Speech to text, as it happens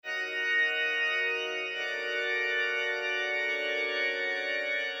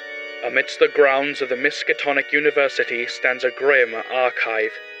Amidst the grounds of the Miskatonic University stands a grim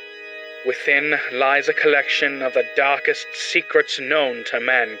archive. Within lies a collection of the darkest secrets known to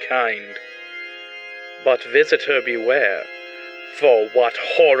mankind. But visitor beware, for what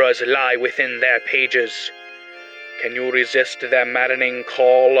horrors lie within their pages? Can you resist their maddening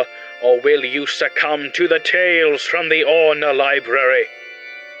call, or will you succumb to the tales from the Orna Library?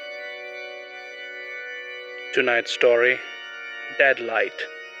 Tonight's story, Deadlight.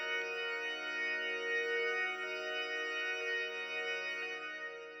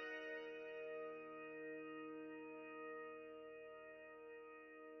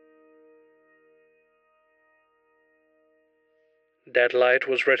 Deadlight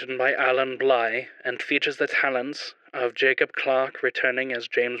was written by Alan Bly and features the talents of Jacob Clark returning as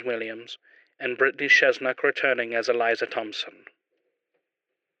James Williams and Brittany Chesnuck returning as Eliza Thompson.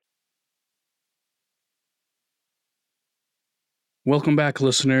 Welcome back,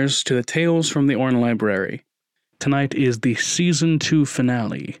 listeners, to the Tales from the Orna Library. Tonight is the Season 2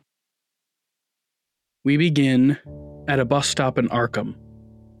 finale. We begin at a bus stop in Arkham.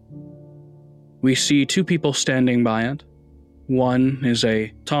 We see two people standing by it. One is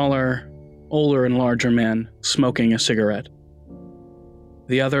a taller, older and larger man smoking a cigarette.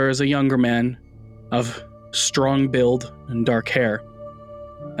 The other is a younger man of strong build and dark hair.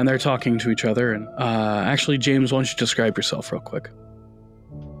 And they're talking to each other. And actually, James, why don't you describe yourself real quick?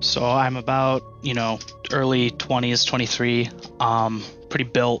 So I'm about, early 20s, 23, pretty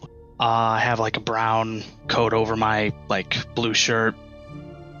built. I have like a brown coat over my blue shirt,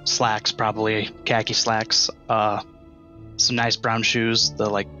 slacks, probably khaki slacks, some nice brown shoes, the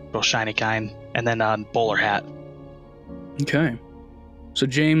real shiny kind, and then a bowler hat. Okay. So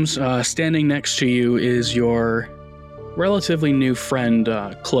James, standing next to you is your relatively new friend,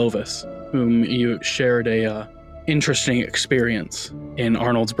 Clovis, whom you shared a interesting experience in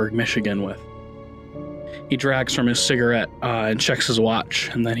Arnoldsburg, Michigan with. He drags from his cigarette and checks his watch,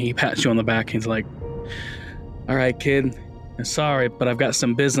 and then he pats you on the back. He's like, "All right, kid, I'm sorry, but I've got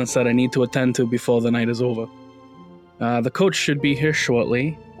some business that I need to attend to before the night is over. The coach should be here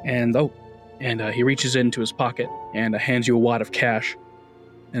shortly, and he reaches into his pocket and hands you a wad of cash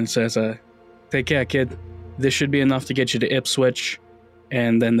and says, take care, kid. This should be enough to get you to Ipswich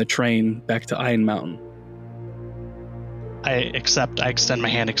and then the train back to Iron Mountain." I extend my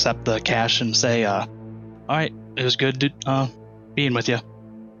hand, accept the cash, and say, all right, it was good being with you.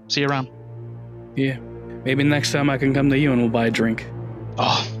 See you around. Yeah, maybe next time I can come to you and we'll buy a drink.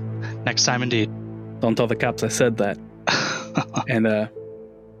 Oh, next time indeed. Don't tell the cops I said that. And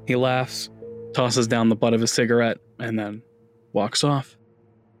he laughs, tosses down the butt of his cigarette, and then walks off.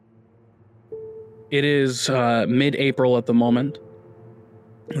 It is mid-April at the moment.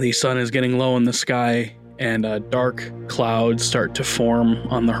 The sun is getting low in the sky, and dark clouds start to form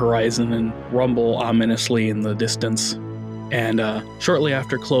on the horizon and rumble ominously in the distance. And shortly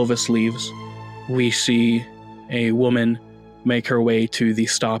after Clovis leaves, we see a woman make her way to the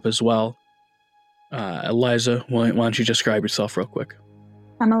stop as well. Eliza, why don't you describe yourself real quick?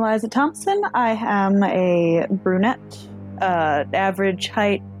 I'm Eliza Thompson. I am a brunette, average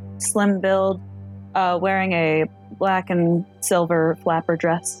height, slim build, wearing a black and silver flapper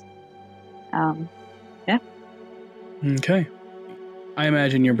dress. Yeah. Okay. I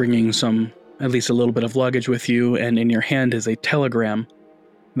imagine you're bringing at least a little bit of luggage with you, and in your hand is a telegram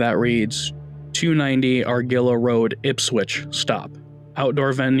that reads, 290 Argilla Road, Ipswich, stop.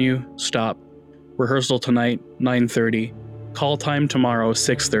 Outdoor venue, stop. Rehearsal tonight, 9:30. Call time tomorrow,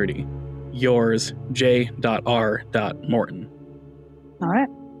 6:30. Yours, J.R. Morton. All right.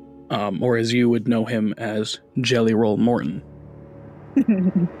 Or as you would know him as Jelly Roll Morton.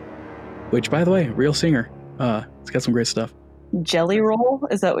 Which, by the way, real singer. It's got some great stuff. Jelly Roll?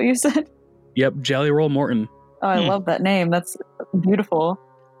 Is that what you said? Yep, Jelly Roll Morton. Oh, I love that name. That's beautiful.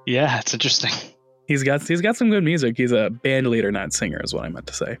 Yeah, it's interesting. He's got some good music. He's a band leader, not singer, is what I meant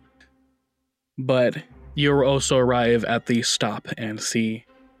to say. But you also arrive at the stop and see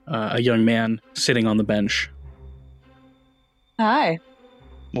a young man sitting on the bench. Hi.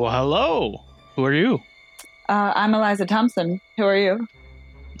 Well, hello. Who are you? I'm Eliza Thompson. Who are you?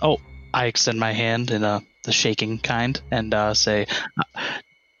 Oh, I extend my hand in the shaking kind and say,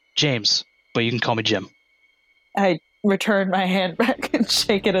 James, but you can call me Jim. I return my hand back and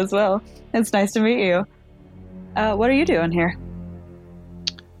shake it as well. It's nice to meet you. What are you doing here?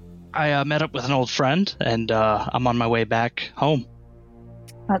 I met up with an old friend, and I'm on my way back home.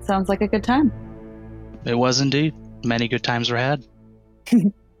 That sounds like a good time. It was indeed. Many good times were had.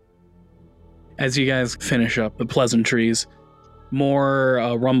 As you guys finish up the pleasantries, more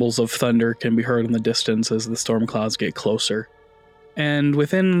rumbles of thunder can be heard in the distance as the storm clouds get closer. And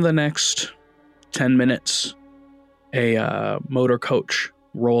within the next 10 minutes, a motor coach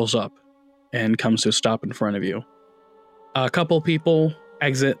rolls up and comes to a stop in front of you. A couple people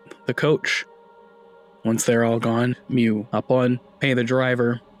exit the coach. Once they're all gone, you hop on, pay the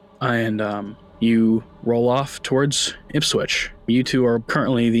driver, and you roll off towards Ipswich. You two are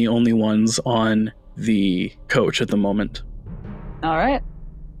currently the only ones on the coach at the moment. All right.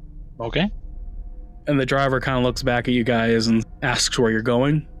 Okay. And the driver kind of looks back at you guys and asks where you're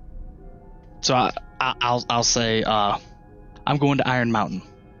going. So I'll say I'm going to Iron Mountain.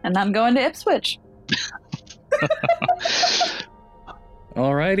 And I'm going to Ipswich.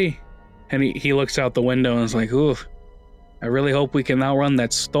 Alrighty. And he looks out the window and is like, ooh, I really hope we can outrun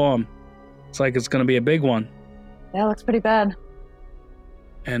that storm. It's like it's going to be a big one. Yeah, looks pretty bad.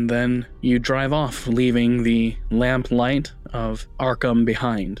 And then you drive off, leaving the lamp light of Arkham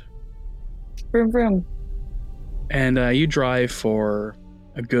behind. Vroom, vroom. And you drive for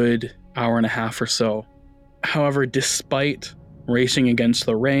a good hour and a half or so. However, despite racing against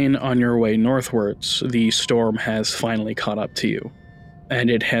the rain on your way northwards, the storm has finally caught up to you. And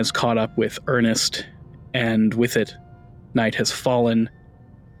it has caught up with Ernest, and with it, night has fallen,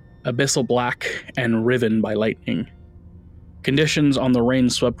 abyssal black and riven by lightning. Conditions on the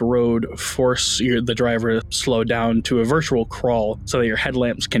rain-swept road force the driver to slow down to a virtual crawl so that your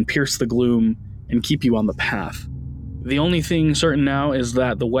headlamps can pierce the gloom and keep you on the path. The only thing certain now is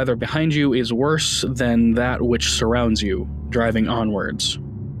that the weather behind you is worse than that which surrounds you, driving onwards.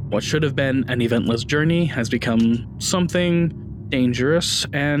 What should have been an eventless journey has become something dangerous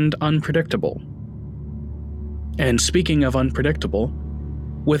and unpredictable. And speaking of unpredictable,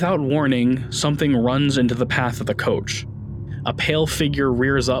 without warning, something runs into the path of the coach. A pale figure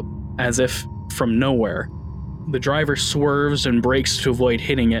rears up as if from nowhere. The driver swerves and brakes to avoid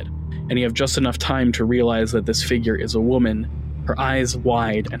hitting it, and you have just enough time to realize that this figure is a woman, her eyes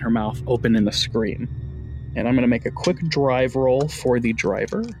wide and her mouth open in a scream. And I'm going to make a quick drive roll for the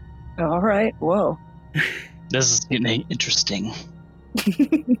driver. All right. Whoa. This is getting interesting.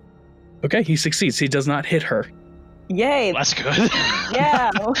 Okay, he succeeds. He does not hit her. Yay. That's good. Yeah.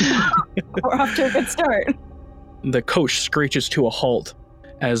 We're off to a good start. The coach screeches to a halt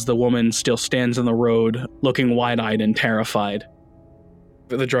as the woman still stands in the road, looking wide-eyed and terrified.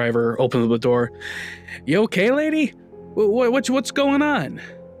 The driver opens the door. You okay, lady? What's going on?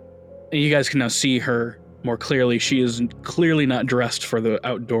 And you guys can now see her more clearly. She is clearly not dressed for the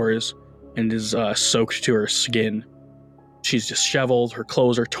outdoors and is soaked to her skin. She's disheveled, her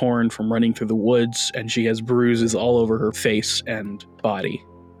clothes are torn from running through the woods, and she has bruises all over her face and body.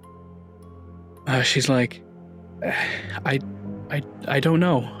 She's like, I don't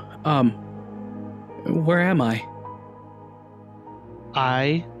know. Where am I?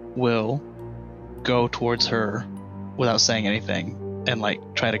 I will go towards her without saying anything and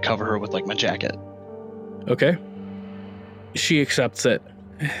try to cover her with my jacket. Okay. She accepts it.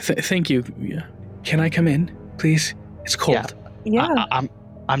 Thank you. Can I come in, please? It's cold. Yeah.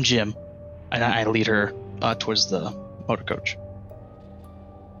 I'm Jim, and I lead her towards the motor coach.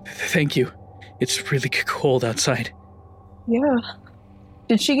 Thank you. It's really cold outside. Yeah.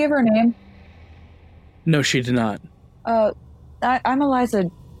 Did she give her name? No, she did not. I'm Eliza.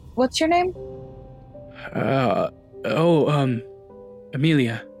 What's your name?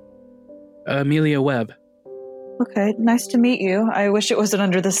 Amelia. Amelia Webb. Okay, nice to meet you. I wish it wasn't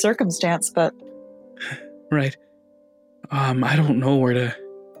under this circumstance, but... Right. I don't know where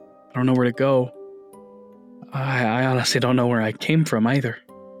to go. I honestly don't know where I came from either.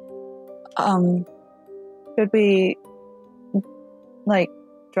 Should we,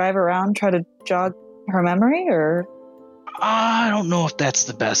 drive around, try to jog her memory, or...? I don't know if that's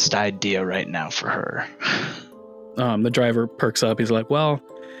the best idea right now for her. The driver perks up. He's like, well,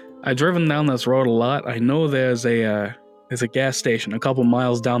 I've driven down this road a lot. I know there's a gas station a couple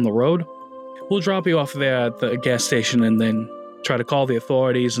miles down the road. We'll drop you off there at the gas station and then try to call the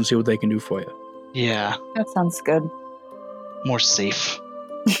authorities and see what they can do for you. Yeah. That sounds good. More safe.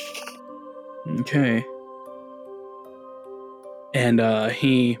 Okay. And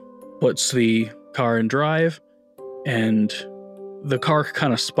he puts the car in drive, and the car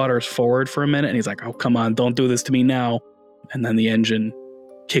kind of sputters forward for a minute, and he's like, oh, come on, don't do this to me now. And then the engine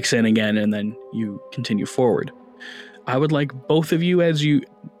kicks in again, and then you continue forward. I would like both of you,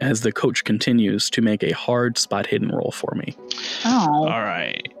 as the coach continues, to make a hard spot hidden roll for me. Oh. All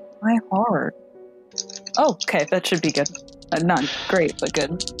right. Why hard? Oh, okay, that should be good. Not great, but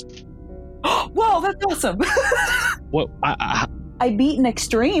good. Whoa, that's awesome! What? I beat an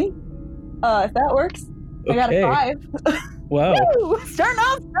extreme. If that works. I got a 5. Wow. Woo! Starting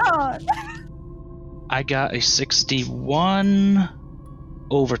off strong! I got a 61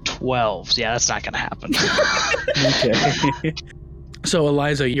 over 12. Yeah, that's not going to happen. Okay. So,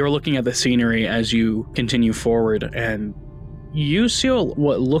 Eliza, you're looking at the scenery as you continue forward, and you see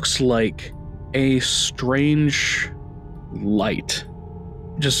what looks like a strange light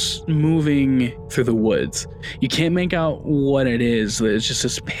just moving through the woods. You can't make out what it is. It's just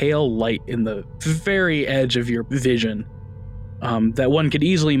this pale light in the very edge of your vision that one could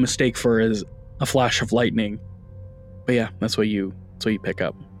easily mistake for as a flash of lightning. But yeah, that's what you pick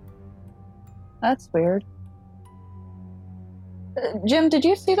up. That's weird. Jim, did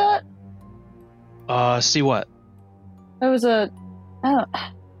you see that? See what? It was a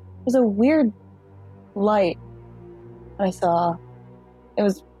weird light I saw. It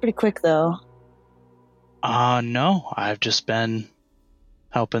was pretty quick though. No, I've just been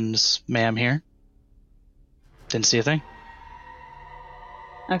helping this ma'am here. Didn't see a thing.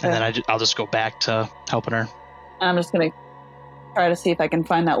 Okay. And then I'll just go back to helping her. I'm just gonna try to see if I can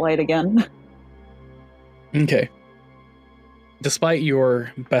find that light again. Okay. Despite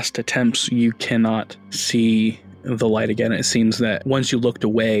your best attempts, you cannot see the light again. It seems that once you looked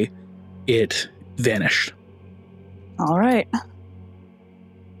away, it vanished. All right.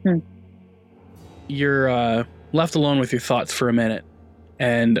 You're left alone with your thoughts for a minute,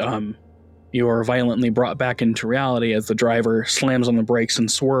 and you're violently brought back into reality as the driver slams on the brakes and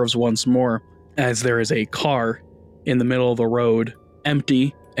swerves once more, as there is a car in the middle of the road,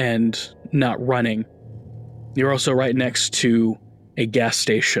 empty and not running. You're also right next to a gas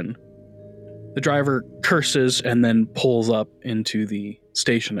station. The driver curses and then pulls up into the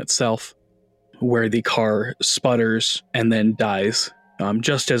station itself, where the car sputters and then dies,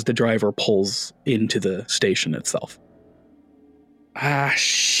 just as the driver pulls into the station itself. Ah,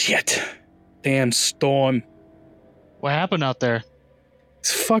 shit. Damn storm. What happened out there?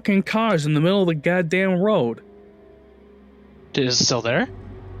 It's fucking cars in the middle of the goddamn road. Is it still there?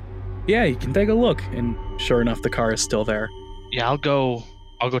 Yeah, you can take a look. And sure enough, the car is still there. Yeah, I'll go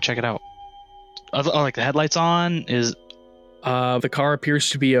check it out. Are like the headlights on? The car appears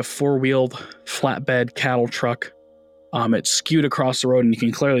to be a four-wheeled flatbed cattle truck. It's skewed across the road, and you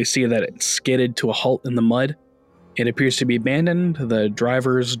can clearly see that it skidded to a halt in the mud. It appears to be abandoned. The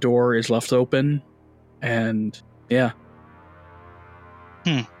driver's door is left open, and yeah.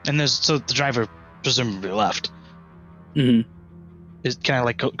 And so the driver presumably left. Mm-hmm. Can I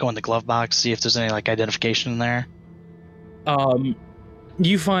like go in the glove box, see if there's any like identification in there?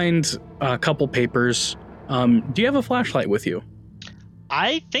 You find a couple papers. Do you have a flashlight with you?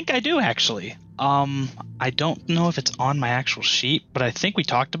 I think I do actually. I don't know if it's on my actual sheet, but I think we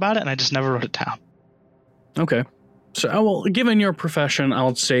talked about it and I just never wrote it down. Okay. So, given your profession,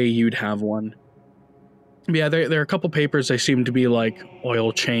 I'll say you'd have one. Yeah, there are a couple papers. They seem to be like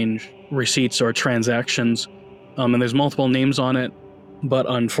oil change receipts or transactions. And there's multiple names on it. But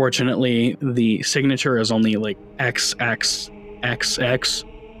unfortunately, the signature is only like XXXX.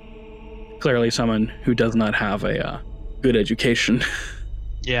 Clearly someone who does not have a good education.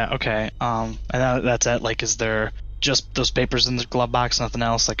 Yeah, okay. And that's it. Like, is there just those papers in the glove box, nothing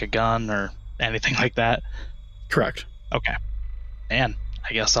else, like a gun or anything like that? Correct. Okay. Man,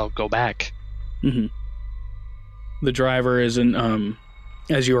 I guess I'll go back. Mm-hmm. The driver isn't,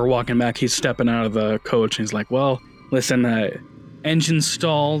 as you were walking back, he's stepping out of the coach and he's like, well, listen, engine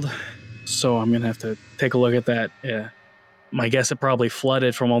stalled, so I'm going to have to take a look at that. My guess it probably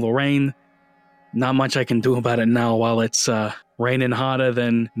flooded from all the rain. Not much I can do about it now while it's raining hotter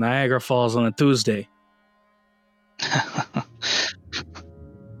than Niagara Falls on a Tuesday.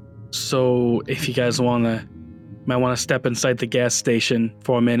 So if you guys might want to step inside the gas station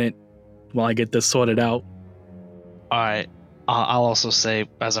for a minute while I get this sorted out. All right. I'll also say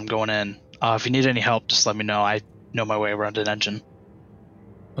as I'm going in, if you need any help, just let me know. I know my way around an engine.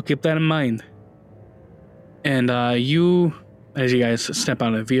 I'll keep that in mind. And you, as you guys step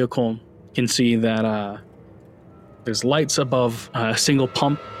out of the vehicle, can see that there's lights above a single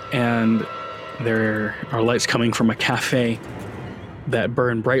pump, and there are lights coming from a cafe that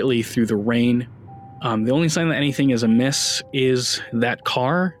burn brightly through the rain. The only sign that anything is amiss is that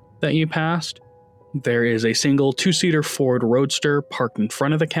car that you passed. There is a single two-seater Ford Roadster parked in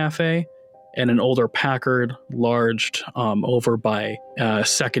front of the cafe, and an older Packard lodged over by a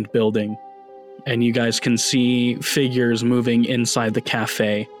second building. And you guys can see figures moving inside the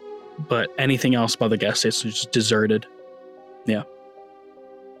cafe, but anything else by the gas station is just deserted. Yeah.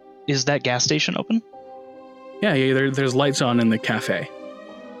 Is that gas station open? Yeah, there's lights on in the cafe.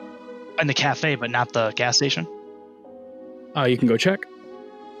 In the cafe, but not the gas station? You can go check.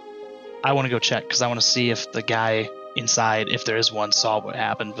 I want to go check because I want to see if the guy inside, if there is one, saw what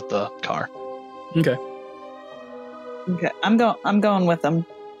happened with the car. Okay. Okay, I'm going with them.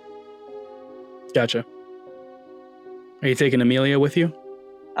 Gotcha. Are you taking Amelia with you?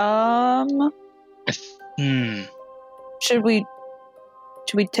 Should we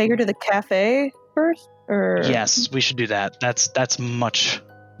take her to the cafe first, or? Yes, we should do that. That's much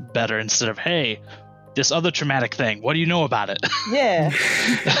better instead of, hey, this other traumatic thing. What do you know about it? Yeah.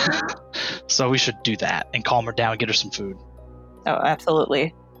 So we should do that and calm her down and get her some food. Oh,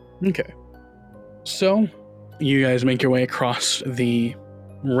 absolutely. Okay. So, you guys make your way across the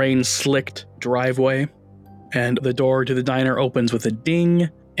rain-slicked driveway, and the door to the diner opens with a ding,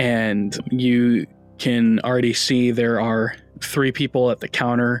 and you can already see there are 3 people at the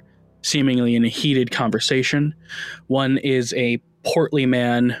counter, seemingly in a heated conversation. One is a portly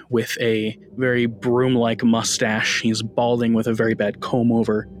man with a very broom-like mustache. He's balding with a very bad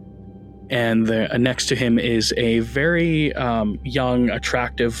comb-over. And next to him is a very young,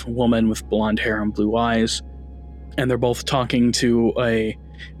 attractive woman with blonde hair and blue eyes. And they're both talking to a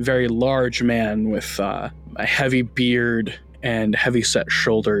very large man with a heavy beard and heavy-set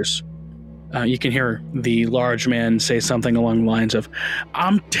shoulders. You can hear the large man say something along the lines of,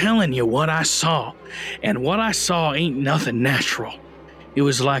 "I'm telling you what I saw, and what I saw ain't nothing natural. It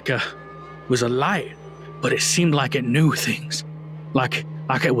was like it was a light, but it seemed like it knew things, like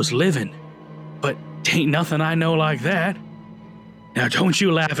it was living. But ain't nothing I know like that. Now don't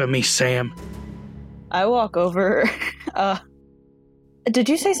you laugh at me, Sam." I walk over. Did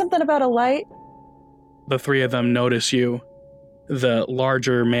you say something about a light? The 3 of them notice you. The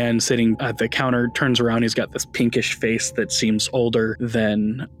larger man sitting at the counter turns around. He's got this pinkish face that seems older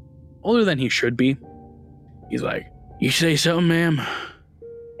than he should be. He's like, "You say something, ma'am?"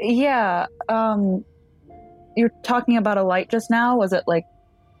 Yeah, you're talking about a light just now? Was it, like,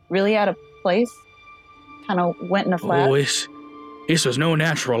 really out of place? Kind of went in a flash? Oh, this was no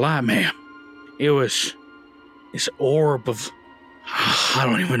natural light, ma'am. It was this orb of, I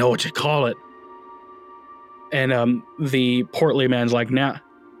don't even know what to call it. And the portly man's like, now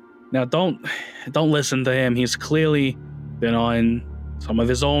don't listen to him. He's clearly been on some of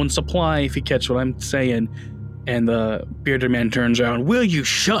his own supply, if you catch what I'm saying. And the bearded man turns around. "Will you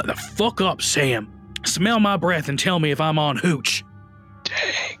shut the fuck up, Sam? Smell my breath and tell me if I'm on hooch."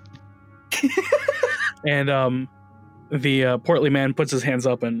 Dang. And the portly man puts his hands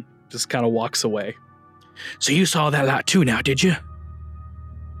up and just kind of walks away. "So you saw that light too now, did you?"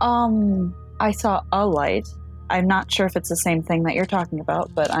 I saw a light. I'm not sure if it's the same thing that you're talking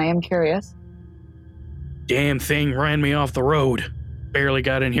about, but I am curious. "Damn thing ran me off the road. Barely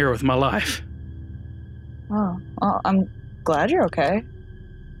got in here with my life." Oh, well, I'm glad you're okay.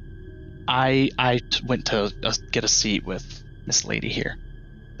 I went to get a seat with Miss Lady here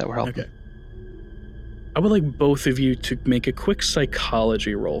that we're helping. Okay. I would like both of you to make a quick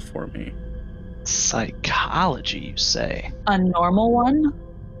psychology roll for me. Psychology, you say? A normal one?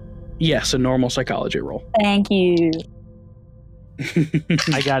 Yes, a normal psychology roll. Thank you.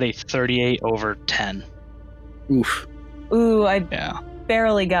 I got a 38 over 10. Oof. Ooh, I Yeah.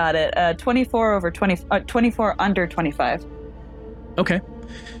 barely got it. 24 over 20. 24 under 25. Okay.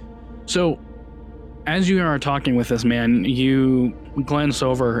 So, as you are talking with this man, you glance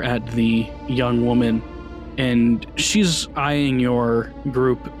over at the young woman, and she's eyeing your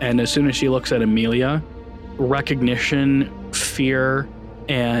group, and as soon as she looks at Amelia, recognition, fear,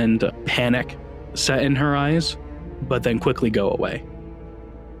 and panic set in her eyes, but then quickly go away.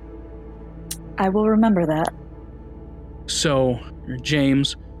 I will remember that. So,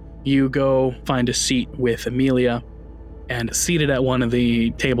 James, you go find a seat with Amelia, and seated at one of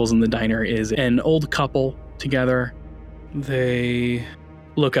the tables in the diner is an old couple together. They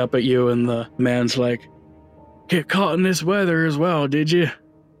look up at you, and the man's like, "Get caught in this weather as well, did you?"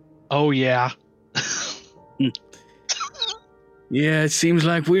 Oh, yeah. "Yeah, it seems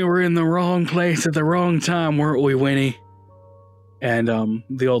like we were in the wrong place at the wrong time, weren't we, Winnie?" And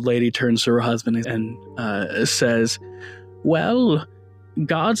the old lady turns to her husband and says, "Well,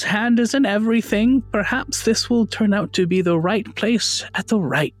 God's hand is in everything. Perhaps this will turn out to be the right place at the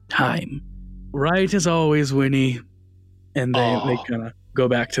right time." "Right as always, Winnie." And they kind of go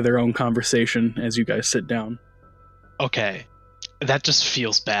back to their own conversation as you guys sit down. Okay. That just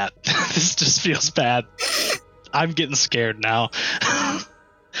feels bad. This just feels bad. I'm getting scared now.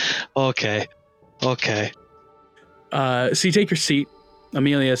 Okay. So you take your seat.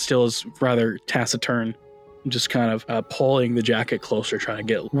 Amelia still is rather taciturn, just kind of pulling the jacket closer, trying to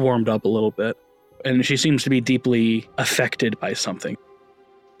get warmed up a little bit. And she seems to be deeply affected by something.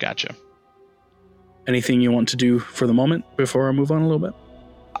 Gotcha. Anything you want to do for the moment before I move on a little bit?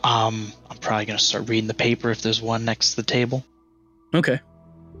 I'm probably going to start reading the paper if there's one next to the table. Okay.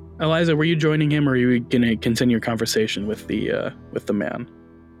 Eliza, were you joining him, or are you gonna continue your conversation with the man?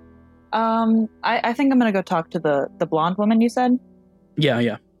 I think I'm gonna go talk to the blonde woman you said. Yeah.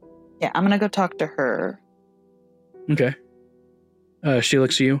 Yeah, I'm gonna go talk to her. Okay. She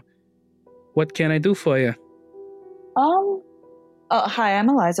looks at you. What can I do for you? Hi, I'm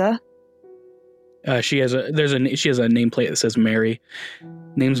Eliza. She has a nameplate that says Mary.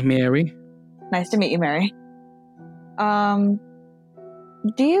 Name's Mary. Nice to meet you, Mary.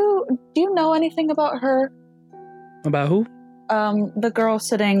 Do you know anything about her? About who? The girl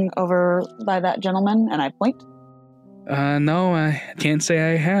sitting over by that gentleman, and I point. No, I can't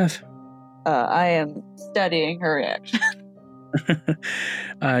say I have. I am studying her reaction.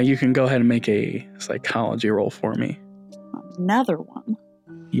 You can go ahead and make a psychology roll for me. Another one.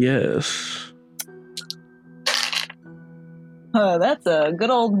 Yes. That's a good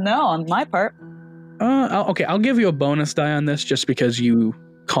old no on my part. Okay, I'll give you a bonus die on this just because you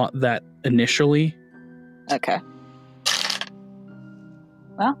caught that initially. Okay.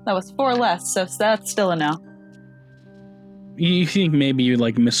 Well, that was 4 less, so that's still a no. You think maybe you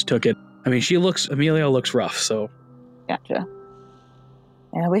mistook it. I mean, Amelia looks rough, so. Gotcha.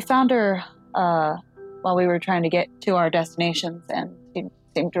 Yeah, we found her while we were trying to get to our destinations, and she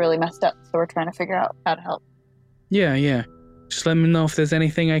seemed really messed up, so we're trying to figure out how to help. Yeah. Just let me know if there's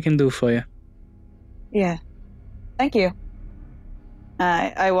anything I can do for you. Yeah. Thank you.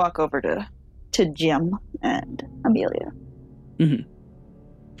 I walk over to Jim and Amelia. Mm-hmm.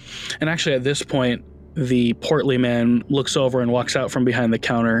 And actually, at this point, the portly man looks over and walks out from behind the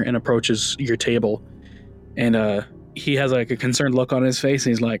counter and approaches your table. And he has a concerned look on his face,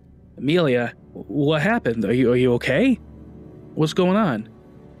 and he's like, Amelia, what happened? Are you okay? What's going on?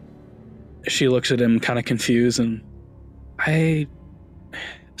 She looks at him kind of confused, and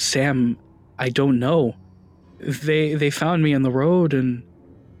Sam, I don't know. They found me on the road, and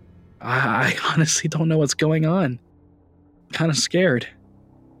I honestly don't know what's going on. Kind of scared.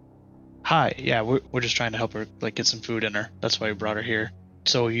 Hi, yeah, we're just trying to help her get some food in her. That's why we brought her here.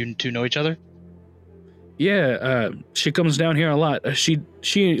 So you two know each other? Yeah, she comes down here a lot. She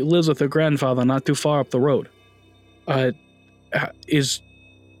lives with her grandfather not too far up the road. Is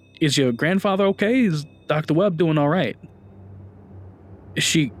your grandfather okay? Is Dr. Webb doing all right?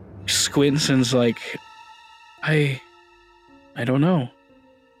 She squints and's like, I don't know.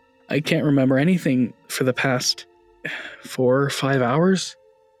 I can't remember anything for the past 4 or 5 hours.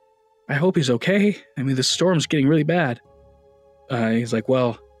 I hope he's okay. I mean, the storm's getting really bad. He's like,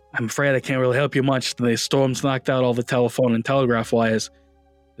 well, I'm afraid I can't really help you much. The storm's knocked out all the telephone and telegraph wires.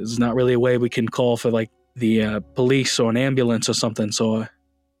 There's not really a way we can call for the police or an ambulance or something. So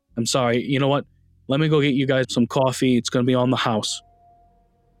I'm sorry. You know what? Let me go get you guys some coffee. It's going to be on the house.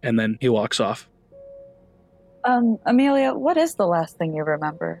 And then he walks off. Amelia, what is the last thing you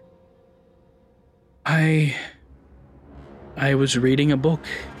remember? I was reading a book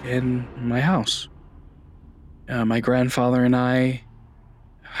in my house. My grandfather and I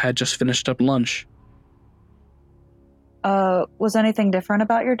had just finished up lunch. Was anything different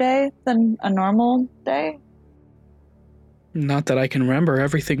about your day than a normal day? Not that I can remember.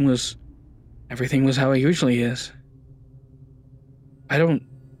 Everything was how it usually is. I don't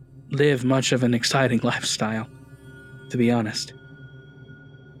live much of an exciting lifestyle, to be honest.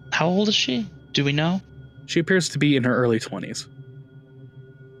 How old is she? Do we know? She appears to be in her early 20s.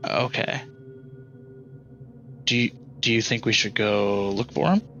 Okay. Do you think we should go look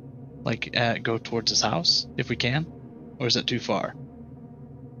for him? Go towards his house, if we can? Or is it too far?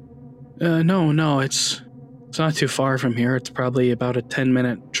 No, it's not too far from here. It's probably about a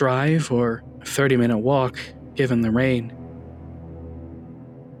 10-minute drive or a 30-minute walk, given the rain.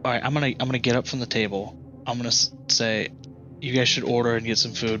 All right, I'm gonna get up from the table. I'm gonna say, you guys should order and get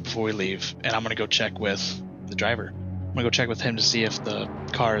some food before we leave, and I'm gonna go check with the driver. I'm gonna go check with him to see if the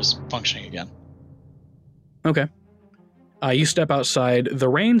car is functioning again. Okay. You step outside. The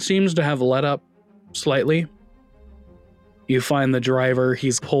rain seems to have let up slightly. You find the driver.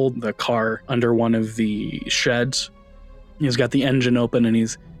 He's pulled the car under one of the sheds. He's got the engine open and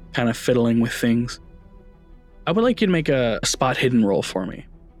he's kind of fiddling with things. I would like you to make a spot hidden roll for me.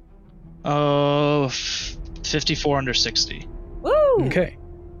 Oh, 54 under 60. Woo! Okay.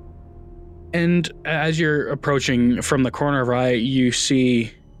 And as you're approaching from the corner of your eye, you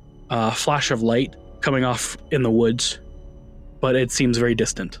see a flash of light coming off in the woods, but it seems very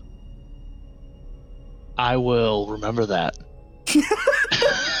distant. I will remember that.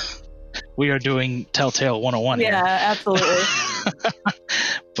 We are doing Telltale 101 here. Yeah, absolutely.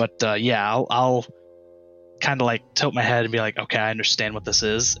 But yeah, I'll kind of tilt my head and be like, okay, I understand what this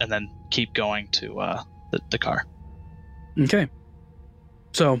is, and then keep going to the car. Okay.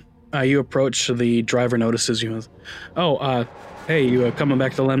 So You approach, the driver notices you. Oh, hey, you coming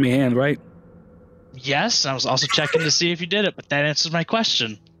back to lend me a hand, right? Yes, I was also checking to see if you did it, but that answers my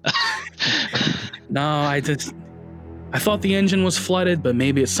question. No, I thought the engine was flooded, but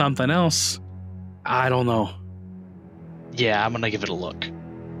maybe it's something else. I don't know. Yeah, I'm gonna give it a look.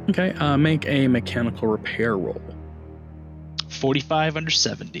 Okay, make a mechanical repair roll. 45 under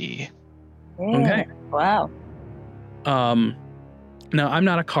 70. Yeah. Okay. Wow. Now, I'm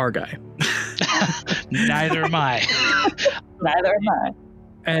not a car guy. Neither am I. Neither am I.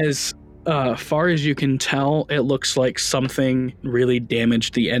 As far as you can tell, it looks like something really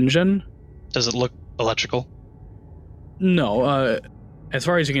damaged the engine. Does it look electrical? No, as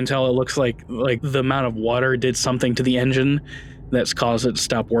far as you can tell, it looks like the amount of water did something to the engine that's caused it to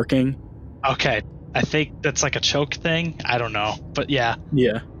stop working. Okay, I think that's like a choke thing. I don't know, but yeah.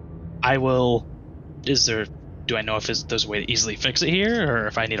 Yeah. I will. Do I know if there's a way to easily fix it here, or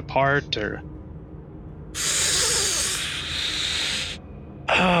if I need a part, or?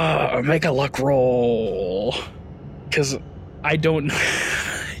 Make a luck roll, because I don't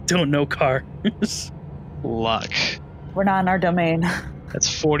know cars. Luck. We're not in our domain.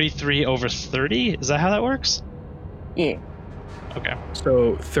 That's 43 over 30. Is that how that works? Yeah. Okay.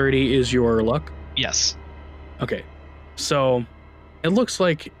 So 30 is your luck? Yes. Okay. So it looks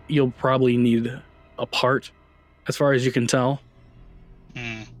like you'll probably need a part, as far as you can tell.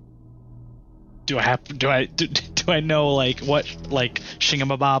 Do I know like what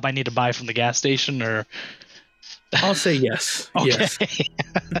shingamabob I need to buy from the gas station, or? I'll say yes. Okay. Yes.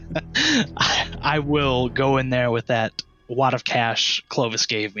 I will go in there with that wad of cash Clovis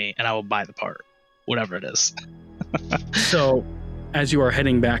gave me, and I will buy the part, whatever it is. So, as you are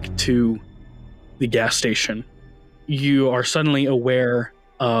heading back to the gas station, you are suddenly aware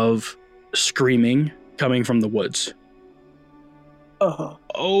of screaming coming from the woods.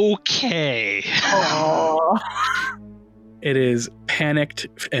 Okay. Oh. It is panicked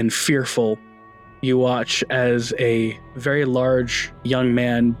and fearful. You watch as a very large young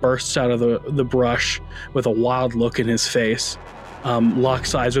man bursts out of the brush with a wild look in his face,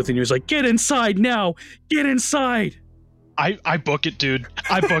 locks eyes with you, and he's like, "Get inside now! Get inside!" I book it, dude.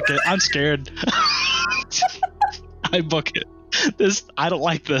 I book it. I'm scared. I book it. I don't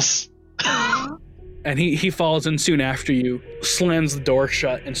like this. And he falls in soon after you, slams the door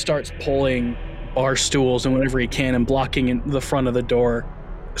shut, and starts pulling bar stools and whatever he can and blocking in the front of the door.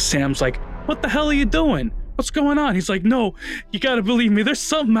 Sam's like, "What the hell are you doing? What's going on?" He's like, "No, you gotta believe me. There's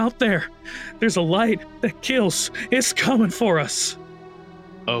something out there. There's a light that kills. It's coming for us."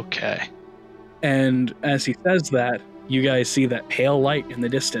 Okay. And as he says that, you guys see that pale light in the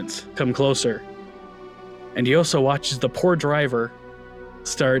distance come closer. And he also watches the poor driver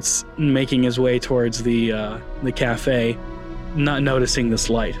starts making his way towards the cafe, not noticing this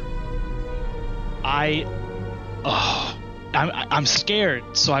light. I'm scared,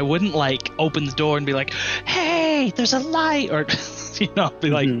 so I wouldn't like open the door and be like, "Hey, there's a light," or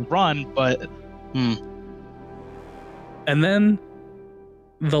be like, "Run!" But And then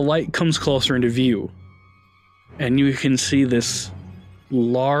the light comes closer into view, and you can see this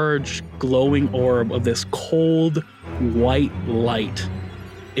large glowing orb of this cold white light.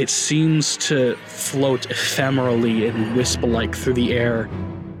 It seems to float ephemerally and wisp-like through the air,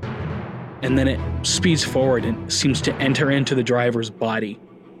 and then it speeds forward and seems to enter into the driver's body.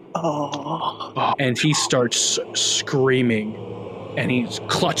 Oh. And he starts screaming, and he's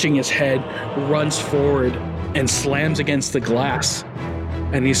clutching his head, runs forward, and slams against the glass.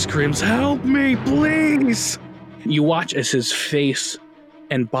 And he screams, "Help me, please!" You watch as his face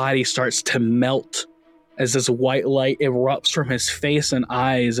and body starts to melt, as this white light erupts from his face and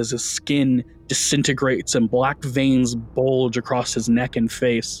eyes, as his skin disintegrates and black veins bulge across his neck and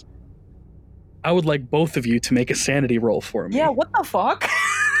face. I would like both of you to make a sanity roll for me. Yeah, what the fuck?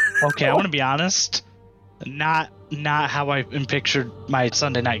 okay, I want to be honest. Not how I pictured my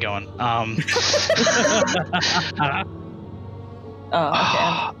Sunday night going. Oh, okay.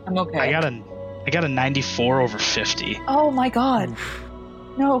 I'm okay. I got a 94 over 50. Oh my god.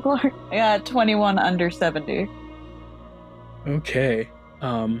 No, Clark. I got 21 under 70. Okay.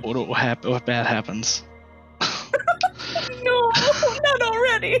 What bad happens? No, not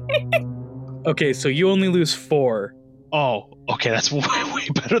already. Okay, so you only lose 4. Oh, okay, that's way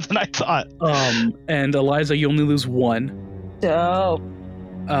better than I thought. And Eliza, you only lose 1. Dope.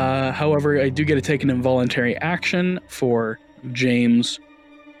 However, I do get to take an involuntary action for James,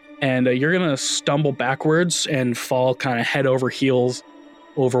 and you're gonna stumble backwards and fall kind of head over heels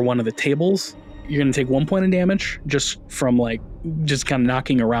over one of the tables. You're gonna take 1 point of damage just from just kind of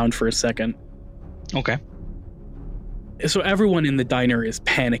knocking around for a second. Okay. So everyone in the diner is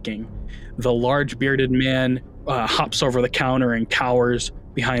panicking. The large bearded man hops over the counter and cowers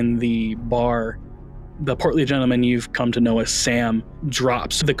behind the bar. The portly gentleman you've come to know as Sam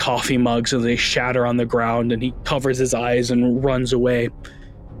drops the coffee mugs as they shatter on the ground, and he covers his eyes and runs away.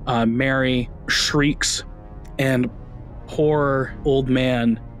 Mary shrieks, and poor old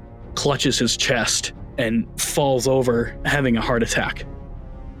man clutches his chest and falls over, having a heart attack.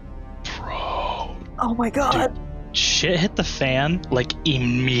 Bro. Oh my god. Dude, shit hit the fan, like,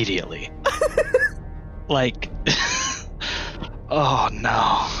 immediately. Like, oh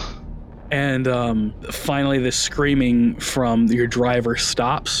no. And finally, the screaming from your driver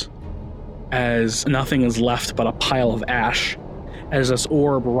stops as nothing is left but a pile of ash as this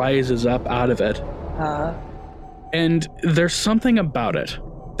orb rises up out of it. And there's something about it.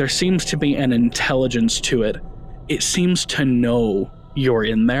 There seems to be an intelligence to it. It seems to know you're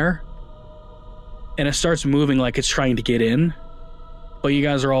in there. And it starts moving like it's trying to get in. But you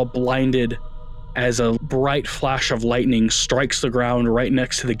guys are all blinded as a bright flash of lightning strikes the ground right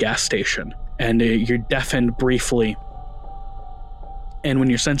next to the gas station. And you're deafened briefly. And when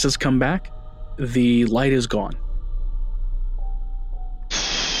your senses come back, the light is gone.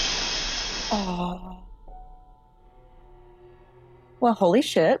 Oh. Well, holy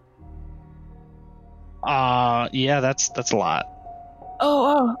shit. Yeah, that's a lot.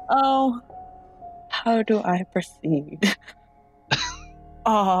 Oh. How do I proceed?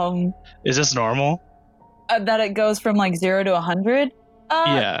 Is this normal? That it goes from like 0 to 100?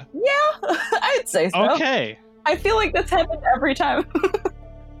 Yeah. Yeah, I'd say so. Okay. I feel like this happens every time.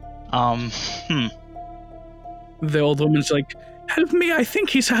 The old woman's like, help me, I think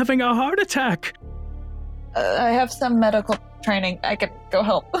he's having a heart attack. I have some medical training. I can go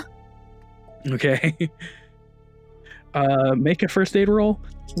help. Okay. Make a first aid roll.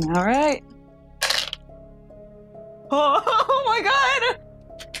 All right. Oh my god!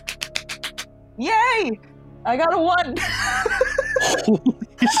 Yay! I got a 1. Holy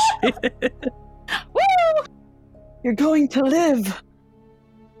shit. Woo! You're going to live.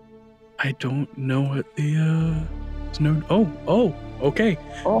 I don't know what the okay.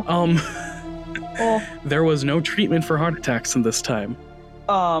 Oh. There was no treatment for heart attacks in this time.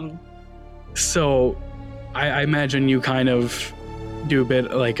 So I imagine you kind of do a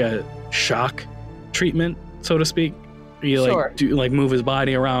bit like a shock treatment, so to speak. You Sure. like do like move his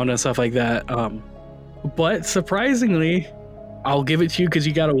body around and stuff like that. But surprisingly, I'll give it to you because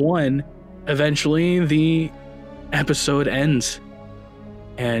you got a 1. Eventually, the episode ends,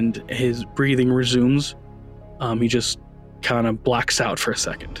 and his breathing resumes. He just kind of blacks out for a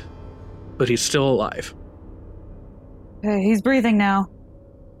second, but he's still alive. Okay, he's breathing now.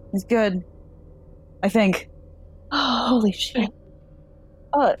 He's good. I think. Holy shit.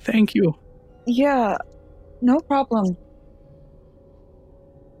 Thank you. Yeah. No problem.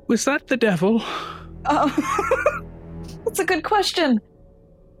 Was that the devil? That's a good question.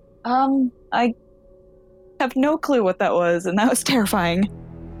 I have no clue what that was, and that was terrifying.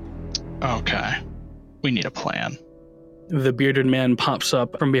 Okay. We need a plan. The bearded man pops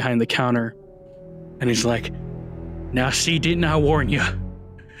up from behind the counter, and he's like, now see, didn't I warn you?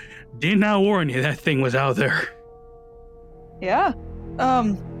 Didn't I warn you that thing was out there? Yeah.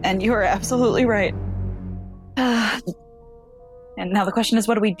 And you are absolutely right. And now the question is,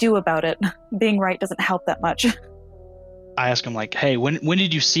 what do we do about it? Being right doesn't help that much. I ask him, like, hey, when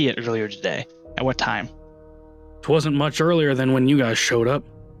did you see it earlier today? At what time? It wasn't much earlier than when you guys showed up.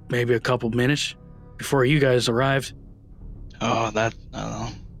 Maybe a couple minutes before you guys arrived. Oh, that, I don't know.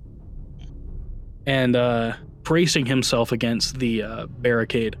 And bracing himself against the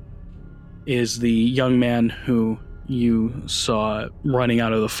barricade is the young man who you saw running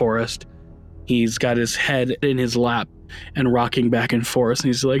out of the forest. He's got his head in his lap and rocking back and forth. And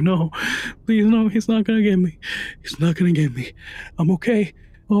he's like, no, please, no, he's not going to get me. He's not going to get me. I'm okay.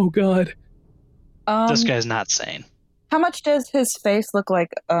 Oh, God. This guy's not sane. How much does his face look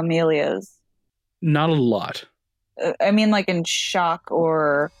like Amelia's? Not a lot. I mean, like in shock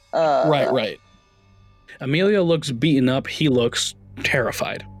or... Right. Amelia looks beaten up. He looks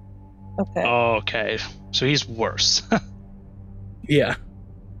terrified. Okay. Okay. So he's worse. Yeah.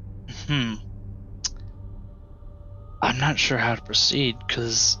 I'm not sure how to proceed,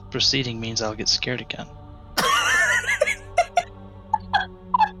 because proceeding means I'll get scared again.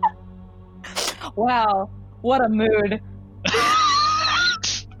 Wow. What a mood.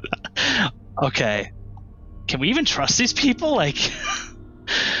 Okay. Can we even trust these people? Like...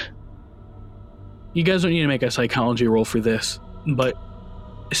 You guys don't need to make a psychology roll for this, but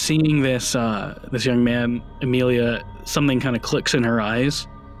seeing this this young man, Amelia, something kind of clicks in her eyes,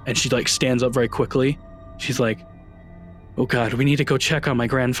 and she like stands up very quickly. She's like, Oh God, we need to go check on my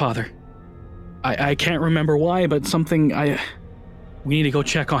grandfather. I can't remember why, but we need to go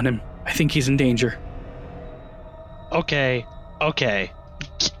check on him. I think he's in danger. Okay. Okay.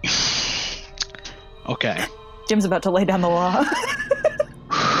 Jim's about to lay down the law.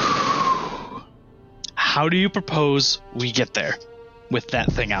 How do you propose we get there with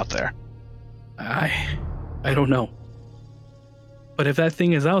that thing out there? I don't know. But if that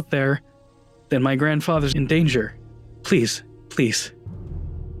thing is out there, then my grandfather's in danger. Please.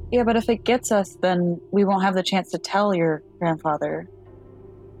 Yeah, but if it gets us, then we won't have the chance to tell your grandfather.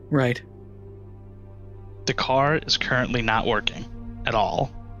 Right. The car is currently not working at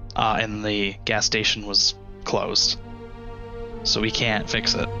all, and the gas station was closed. So we can't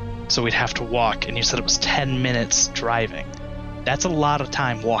fix it. So we'd have to walk, and you said it was 10 minutes driving. That's a lot of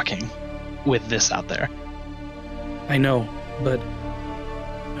time walking with this out there. I know, but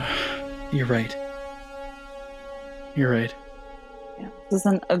you're right. Yeah, this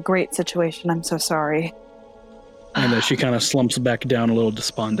isn't a great situation. I'm so sorry. And she kind of slumps back down a little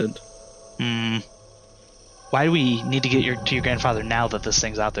despondent. Why do we need to get to your grandfather now that this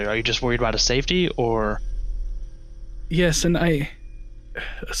thing's out there? Are you just worried about his safety, or? Yes, and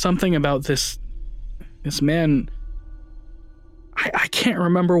something about this man, I can't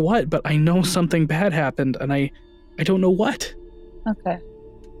remember what, but I know something bad happened, and I don't know what. Okay.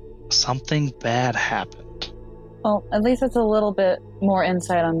 Something bad happened. Well, at least it's a little bit more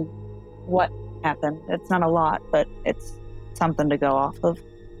insight on what happened. It's not a lot, but it's something to go off of.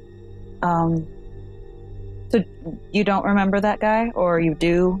 So you don't remember that guy, or you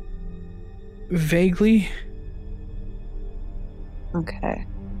do? Vaguely. Okay.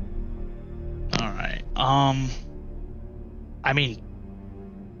 All right. I mean,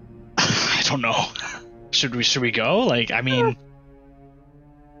 I don't know. Should we go? Like, I mean,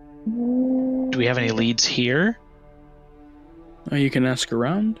 do we have any leads here? You can ask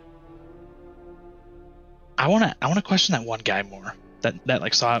around. I wanna question that one guy more. That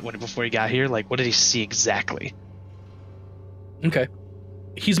like saw it before he got here. Like, what did he see exactly? Okay.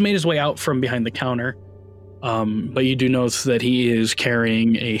 He's made his way out from behind the counter, but you do notice that he is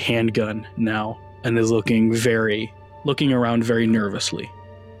carrying a handgun now and is looking around very nervously.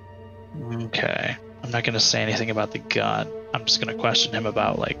 Okay. I'm not gonna say anything about the gun. I'm just gonna question him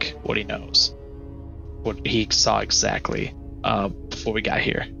about like what he knows, what he saw exactly before we got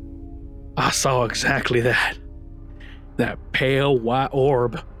here. I saw exactly that. That pale white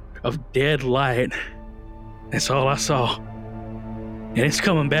orb of dead light. That's all I saw. And it's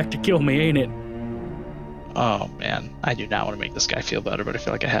coming back to kill me, ain't it? Oh man, I do not want to make this guy feel better, but I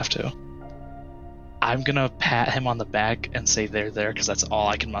feel like I have to. I'm gonna pat him on the back and say they're there because that's all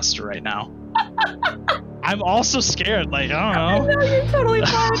I can muster right now. I'm also scared, like, I don't know. No, you're totally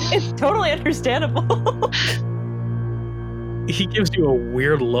fine. It's totally understandable. He gives you a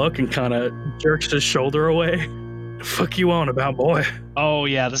weird look and kind of jerks his shoulder away. The fuck you on about, boy? Oh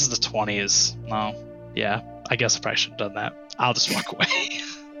yeah, this is the 20s. No, yeah, I guess I probably should have done that. I'll just walk away.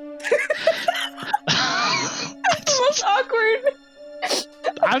 That's the most awkward.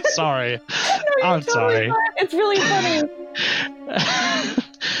 I'm sorry. No, I'm sorry. Fine. It's really funny.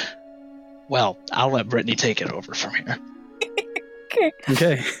 Well, I'll let Brittany take it over from here.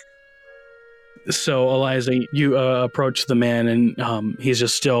 Okay. So, Eliza, you approach the man, and he's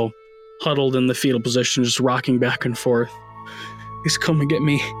just still huddled in the fetal position, just rocking back and forth. He's coming to get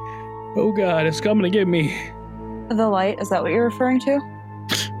me. Oh, God, it's coming to get me. The light, is that what you're referring to?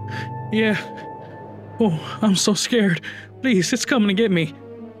 Yeah. Oh, I'm so scared. Please, it's coming to get me.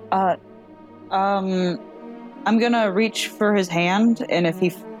 I'm gonna reach for his hand, and if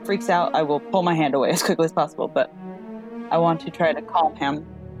he freaks out, I will pull my hand away as quickly as possible, but I want to try to calm him.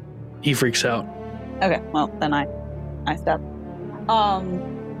 He freaks out. Okay, well, then I stop.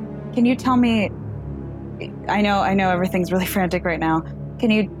 Can you tell me, I know everything's really frantic right now. Can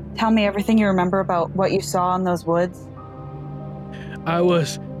you tell me everything you remember about what you saw in those woods? I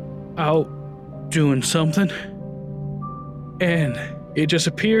was out doing something, and it just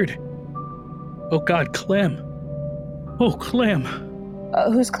appeared. Oh God, Clem. Oh, Clem.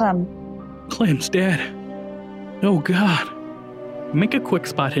 Who's Clem? Clem's dad. Oh God. Make a quick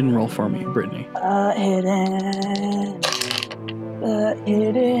spot hidden roll for me, Brittany.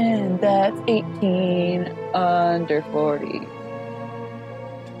 Hidden. That's 18 under 40.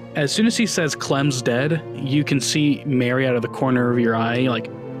 As soon as he says Clem's dead, you can see Mary out of the corner of your eye, like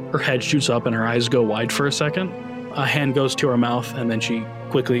her head shoots up and her eyes go wide for a second. A hand goes to her mouth, and then she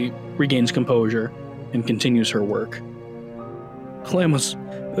quickly regains composure and continues her work. Clem was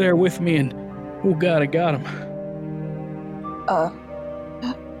there with me, and oh God, I got him.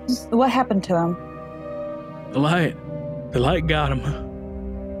 What happened to him? The light. The light got him.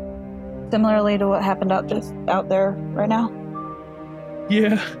 Similarly to what happened out there right now?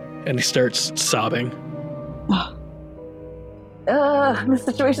 Yeah. And he starts sobbing. This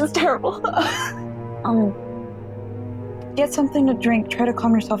situation's terrible. Get something to drink. Try to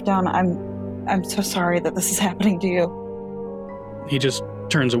calm yourself down. I'm so sorry that this is happening to you. He just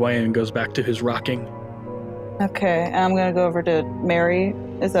turns away and goes back to his rocking. Okay, I'm gonna go over to Mary.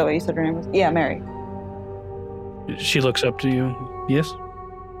 Is that what you said her name was? Yeah, Mary. She looks up to you. Yes?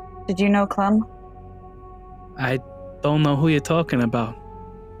 Did you know Clem? I don't know who you're talking about.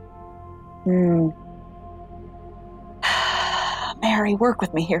 Mary, work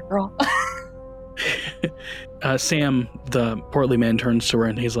with me here, girl. Sam, the portly man, turns to her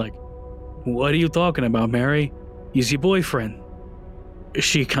and he's like, "What are you talking about, Mary? He's your boyfriend."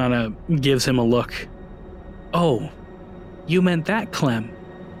 She kind of gives him a look. "Oh, you meant that, Clem."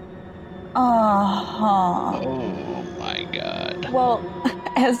 Uh-huh. Oh my god. Well,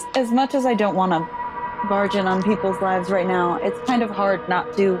 as much as I don't want to barge in on people's lives right now, it's kind of hard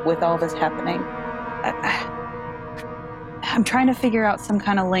not to with all this happening. I'm trying to figure out some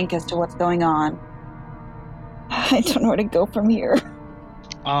kind of link as to what's going on. I don't know where to go from here.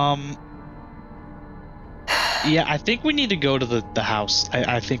 Yeah, I think we need to go to the house.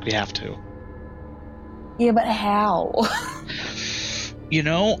 I think we have to. Yeah, but how? You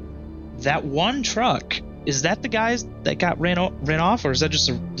know, that one truck, is that the guys that got ran off, or is that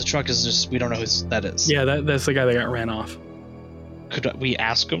just the truck is just, we don't know who that is? Yeah, that's the guy that got ran off. Could we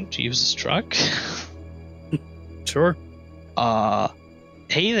ask him to use his truck? Sure.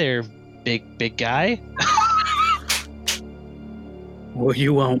 Hey there, big guy. Well,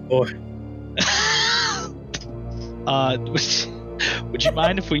 you won't, boy. Would you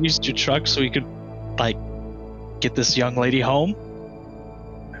mind if we used your truck so we could, like, get this young lady home?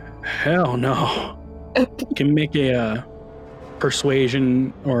 Hell no. Can make a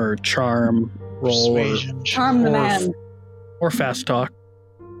persuasion or charm roll. Persuasion, Charm the man. Or fast talk.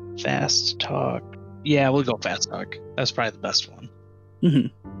 Fast talk. Yeah, we'll go fast talk. That's probably the best one.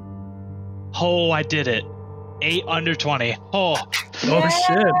 Mm-hmm. Oh, I did it. 8 under 20. Oh. Oh,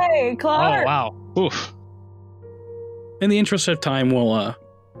 shit. Hey, Clark. Oh, wow. Oof. In the interest of time,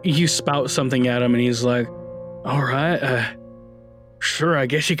 you spout something at him and he's like, "All right, sure, I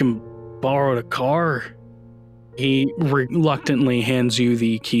guess you can borrow the car." He reluctantly hands you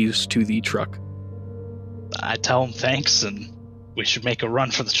the keys to the truck. I tell him thanks and we should make a run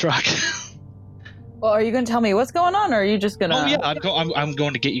for the truck. Well, are you going to tell me what's going on, or are you just going to... Oh, yeah, I'm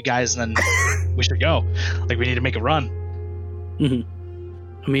going to get you guys and then we should go. Like, we need to make a run.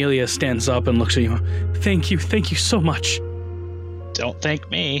 Mm-hmm. Amelia stands up and looks at you. Thank you so much. Don't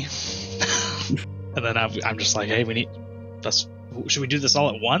thank me. And then I'm just like, hey, should we do this all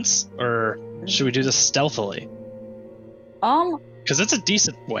at once, or should we do this stealthily? Because it's a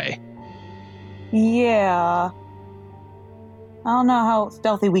decent way. Yeah. I don't know how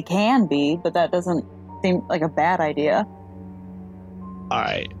stealthy we can be, but that doesn't seem like a bad idea.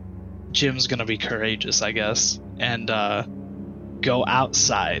 Alright. Jim's gonna be courageous, I guess, and go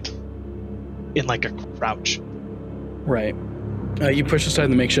outside in like a crouch. Right. You push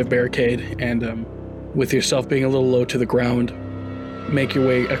aside the makeshift barricade and, with yourself being a little low to the ground, make your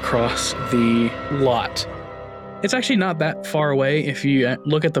way across the lot. It's actually not that far away if you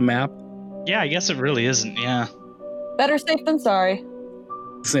look at the map. Yeah, I guess it really isn't, yeah. Better safe than sorry.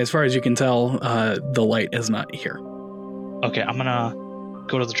 As far as you can tell, the light is not here. Okay, I'm gonna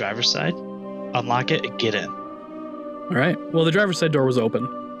go to the driver's side, unlock it, and get in. All right. Well, the driver's side door was open.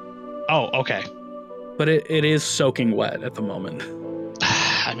 Oh, okay. But it is soaking wet at the moment.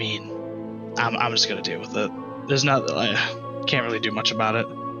 I mean, I'm just gonna deal with it. There's I can't really do much about it.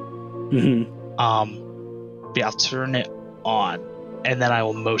 Mm-hmm. Yeah, I'll turn it on, and then I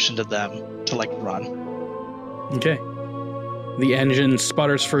will motion to them to like run. Okay. The engine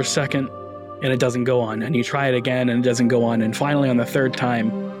sputters for a second, and it doesn't go on. And you try it again, and it doesn't go on. And finally, on the third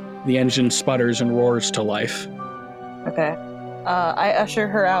time, the engine sputters and roars to life. Okay. I usher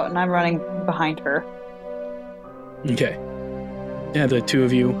her out, and I'm running behind her. Okay. Yeah, the two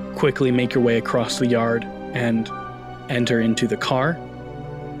of you quickly make your way across the yard and enter into the car.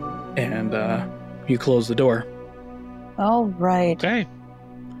 And you close the door. All right. Okay.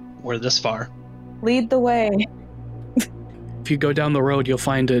 We're this far. Lead the way. If you go down the road, you'll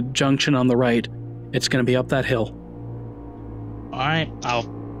find a junction on the right. It's going to be up that hill. All right,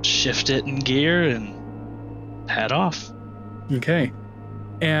 I'll shift it in gear and head off. Okay.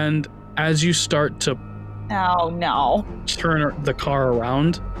 And as you start to Oh, no. turn the car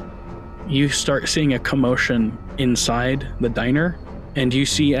around, you start seeing a commotion inside the diner, and you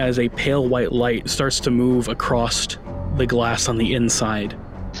see as a pale white light starts to move across the glass on the inside.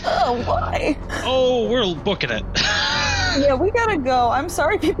 Oh, why? Oh, we're booking it. Yeah, we gotta go. I'm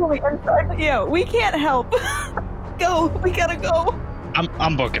sorry, people on the inside. Yeah, we can't help. Go. We gotta go.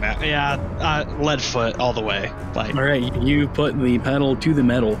 I'm booking it. Yeah, lead foot all the way. Like, All right, you put the pedal to the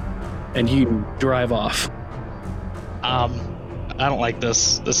metal, and you drive off. I don't like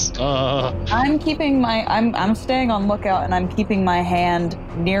this. I'm keeping I'm staying on lookout, and I'm keeping my hand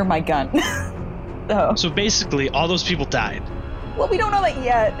near my gun. So basically, all those people died. Well, we don't know that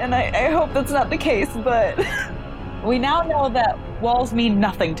yet, and I hope that's not the case, but we now know that walls mean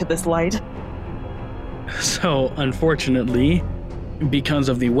nothing to this light. So, unfortunately, because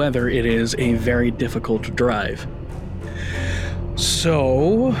of the weather, it is a very difficult drive.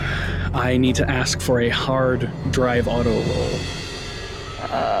 So, I need to ask for a hard drive auto roll.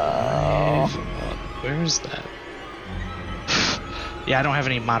 Where is that? Yeah, I don't have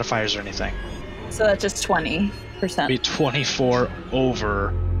any modifiers or anything. So that's just 20%. Be 24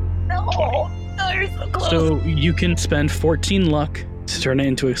 over. No, 20. oh, you're so close. So, you can spend 14 luck to turn it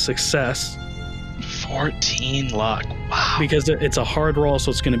into a success. 14 luck. Wow. Because it's a hard roll, so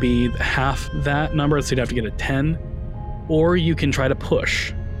it's going to be half that number, so you'd have to get a 10. Or you can try to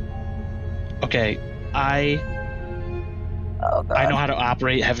push. Okay, I know how to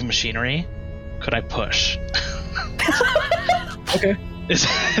operate heavy machinery. Could I push? Okay. Is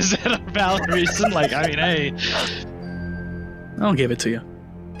that a valid reason? Like, I mean, hey. I'll give it to you.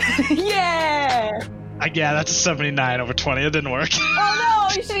 Yeah! Yeah, that's a 79 over 20. It didn't work. Oh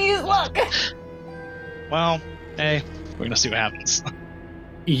no, you should use luck. Well, hey, we're gonna see what happens.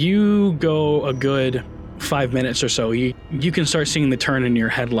 You go a good 5 minutes or so. You can start seeing the turn in your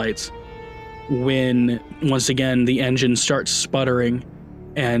headlights when, once again, the engine starts sputtering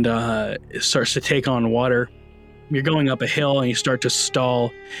and it starts to take on water. You're going up a hill and you start to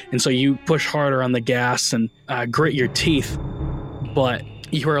stall, and so you push harder on the gas and grit your teeth, but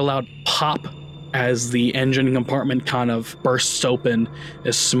you are allowed pop as the engine compartment kind of bursts open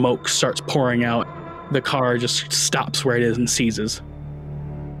as smoke starts pouring out. The car just stops where it is and seizes.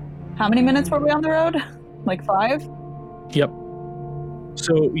 How many minutes were we on the road? Like 5? Yep.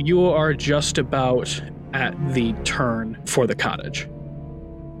 So you are just about at the turn for the cottage.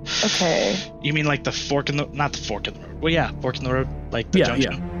 Okay. You mean like the fork in the... Not the fork in the road. Well, yeah, fork in the road. Like the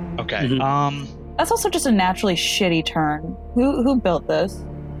junction. Yeah. Okay. Mhm. That's also just a naturally shitty turn. Who built this?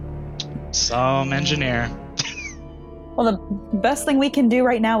 Some engineer. Well, the best thing we can do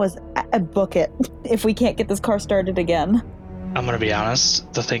right now is book it if we can't get this car started again. I'm gonna be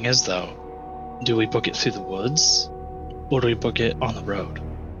honest. The thing is, though, do we book it through the woods, or do we book it on the road?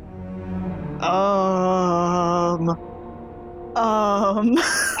 I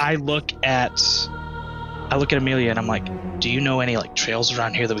look at Amelia and I'm like, do you know any like trails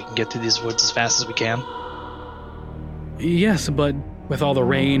around here that we can get through these woods as fast as we can? Yes, but with all the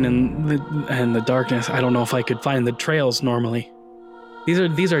rain and the darkness, I don't know if I could find the trails normally.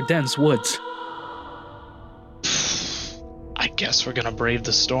 These are dense woods. I guess we're gonna brave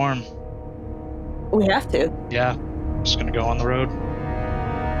the storm. We have to. Yeah, I'm just gonna go on the road.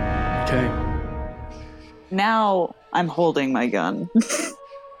 Okay. Now I'm holding my gun.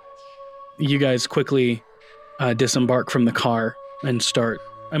 You guys quickly disembark from the car and start.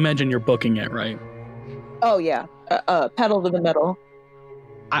 Imagine you're booking it, right? Oh yeah, pedal to the metal.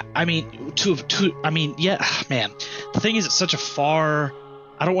 I mean, yeah, man. The thing is, it's such a far.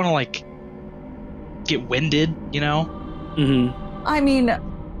 I don't want to like get winded, you know. Mm-hmm. I mean,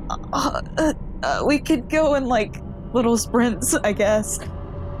 we could go in like little sprints, I guess.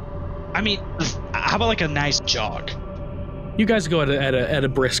 I mean, how about like a nice jog? You guys go at a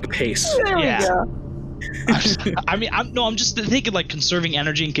brisk pace. There Yeah. we go. I'm just thinking like conserving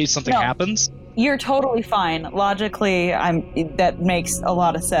energy in case something happens. You're totally fine. Logically, that makes a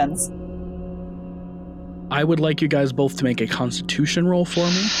lot of sense. I would like you guys both to make a Constitution roll for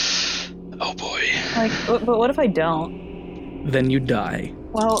me. Oh boy. Like, but what if I don't? Then you die.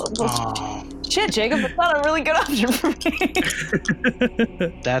 Well, shit, Jacob, that's not a really good option for me.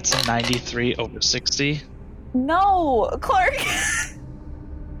 That's a 93 over 60. No, Clark.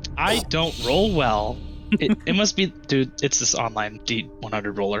 I don't roll well. It must be, dude. It's this online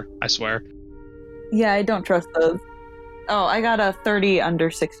D100 roller. I swear. Yeah, I don't trust those. Oh, I got a 30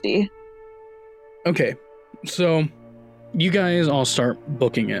 under 60. Okay, so you guys all start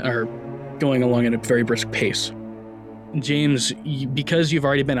booking it, or going along at a very brisk pace. James, because you've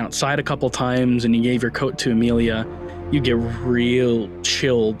already been outside a couple times and you gave your coat to Amelia, you get real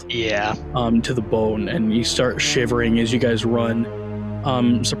chilled. Yeah. To the bone, and you start shivering as you guys run.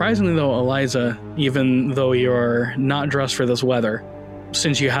 Surprisingly though, Eliza, even though you're not dressed for this weather,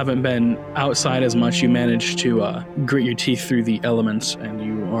 since you haven't been outside as much, you managed to grit your teeth through the elements, and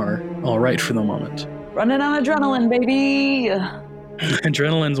you are all right for the moment. Running on adrenaline, baby.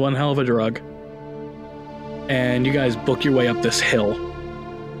 Adrenaline's one hell of a drug. And you guys book your way up this hill.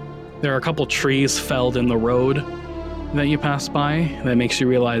 There are a couple trees felled in the road that you pass by that makes you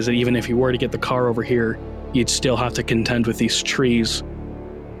realize that even if you were to get the car over here, you'd still have to contend with these trees.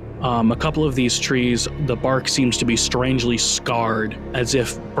 A couple of these trees, the bark seems to be strangely scarred, as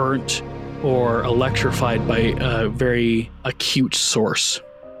if burnt or electrified by a very acute source.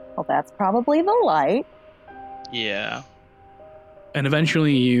 Well, that's probably the light. Yeah. And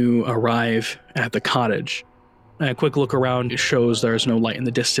eventually you arrive at the cottage. A quick look around shows there's no light in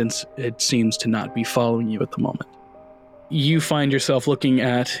the distance. It seems to not be following you at the moment. You find yourself looking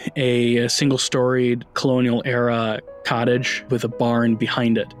at a single-storied colonial-era cottage with a barn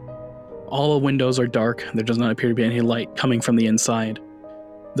behind it. All the windows are dark. There does not appear to be any light coming from the inside.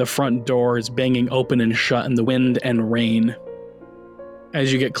 The front door is banging open and shut in the wind and rain.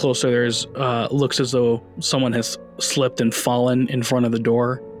 As you get closer, there's looks as though someone has slipped and fallen in front of the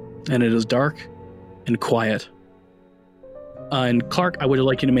door, and it is dark and quiet. And Clark, I would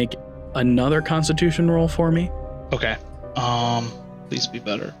like you to make another Constitution roll for me. Okay. Please be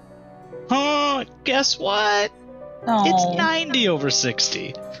better. Guess what? Oh. It's 90 over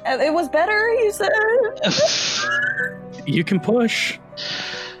 60. It was better, you said. You can push.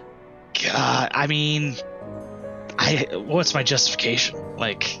 God, I mean, what's my justification?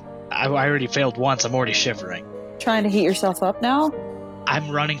 Like, I already failed once. I'm already shivering. Trying to heat yourself up now?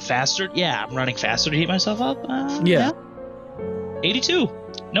 I'm running faster. Yeah, I'm running faster to heat myself up. Yeah. 82.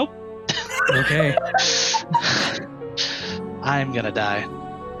 Nope. Okay. I'm gonna die.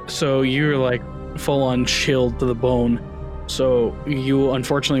 So you're like full on chilled to the bone. So you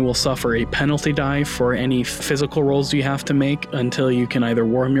unfortunately will suffer a penalty die for any physical rolls you have to make until you can either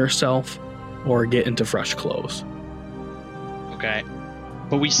warm yourself or get into fresh clothes. Okay.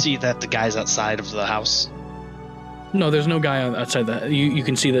 But we see that the guy's outside of the house. No, there's no guy outside that. You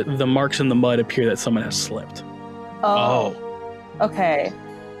can see that the marks in the mud appear that someone has slipped. Oh. Okay.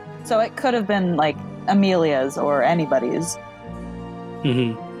 So it could have been like Amelia's or anybody's.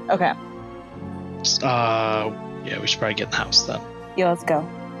 Mm-hmm. Okay. Yeah, we should probably get in the house then. Yeah, let's go.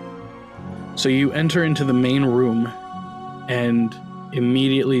 So you enter into the main room and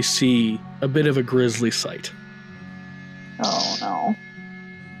immediately see a bit of a grisly sight. Oh, no.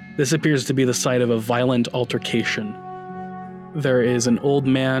 This appears to be the site of a violent altercation. There is an old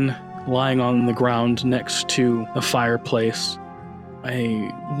man lying on the ground next to a fireplace,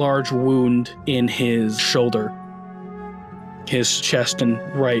 a large wound in his shoulder. His chest and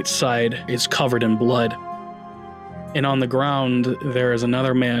right side is covered in blood. And on the ground, there is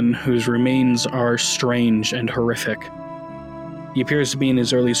another man whose remains are strange and horrific. He appears to be in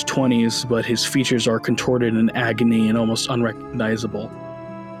his early 20s, but his features are contorted in agony and almost unrecognizable.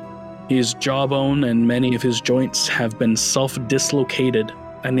 His jawbone and many of his joints have been self-dislocated,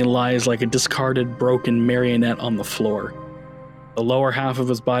 and he lies like a discarded, broken marionette on the floor. The lower half of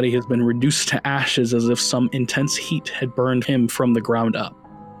his body has been reduced to ashes as if some intense heat had burned him from the ground up.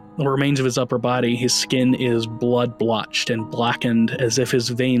 The remains of his upper body, his skin is blood-blotched and blackened as if his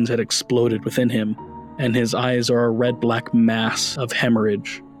veins had exploded within him, and his eyes are a red-black mass of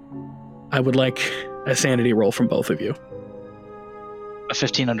hemorrhage. I would like a sanity roll from both of you. A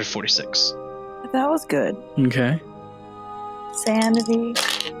 15 under 46. That was good. Okay. Sanity.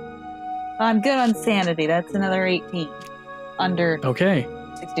 I'm good on sanity. That's another 18. Under Okay.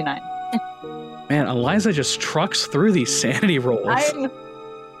 69. Man, Eliza just trucks through these sanity rolls.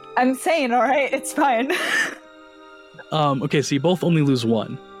 I'm saying, all right, it's fine. Okay, so you both only lose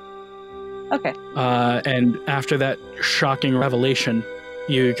one. Okay. And after that shocking revelation,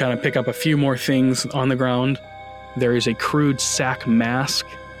 you kind of pick up a few more things on the ground. There is a crude sack mask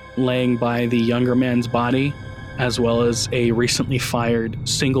laying by the younger man's body, as well as a recently fired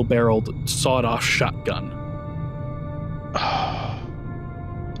single-barreled sawed-off shotgun.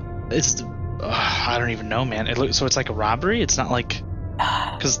 It's I don't even know, man. So it's like a robbery. It's not like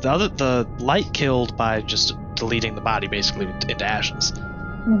because the light killed by just deleting the body basically into ashes.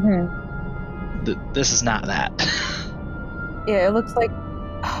 Mm-hmm. This is not that. Yeah, it looks like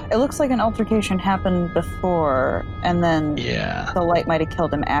an altercation happened before, and then the light might have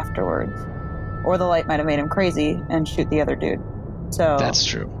killed him afterwards, or the light might have made him crazy and shoot the other dude. So That's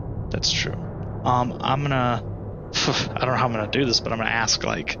true. I'm gonna. I don't know how I'm gonna do this, but I'm gonna ask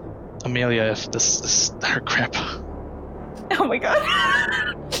like Amelia if this is her grandpa. Oh my god.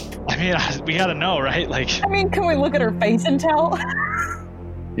 I mean, we gotta know, right? Like, I mean, can we look at her face and tell?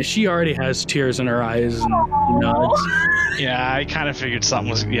 She already has tears in her eyes and nods. Yeah, I kind of figured something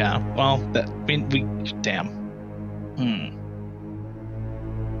was. Yeah. Well, we damn.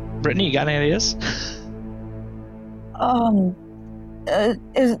 Brittany, you got any ideas?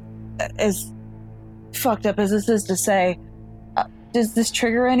 As fucked up as this is to say, does this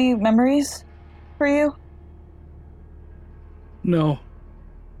trigger any memories for you? No,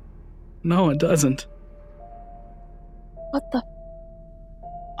 it doesn't. What the?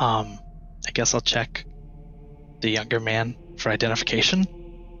 I guess I'll check the younger man for identification.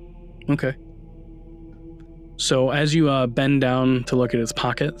 Okay. So as you bend down to look at his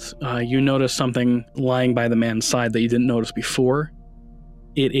pockets, you notice something lying by the man's side that you didn't notice before.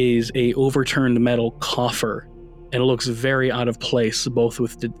 It is a overturned metal coffer, and it looks very out of place, both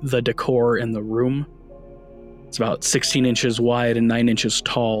with the decor in the room. It's about 16 inches wide and 9 inches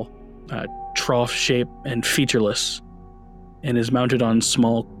tall, trough shape and featureless, and is mounted on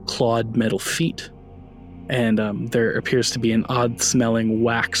small clawed metal feet. And there appears to be an odd-smelling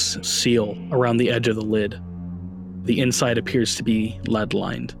wax seal around the edge of the lid. The inside appears to be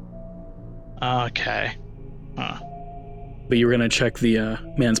lead-lined. Okay. Huh. But you were going to check the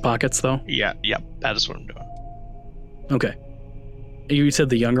man's pockets, though? Yeah, that is what I'm doing. Okay. You said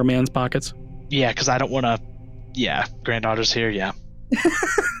the younger man's pockets? Yeah, because I don't want to... Yeah, granddaughter's here, yeah.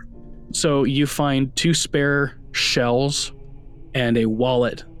 So you find 2 spare shells and a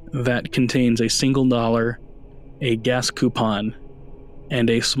wallet that contains a $1, a gas coupon, and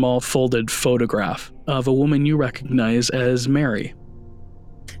a small folded photograph of a woman you recognize as Mary.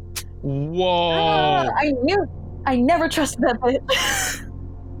 Whoa! I never trusted that bit.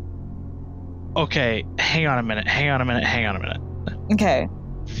 Okay, hang on a minute. Okay.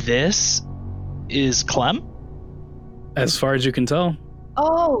 This is Clem? As far as you can tell.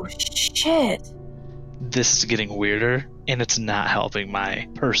 Oh, shit. This is getting weirder, and it's not helping my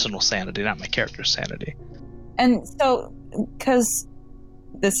personal sanity, not my character's sanity. And so, because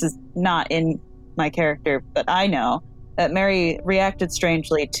this is not in my character, but I know that Mary reacted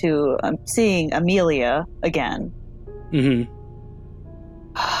strangely to seeing Amelia again. Mm-hmm.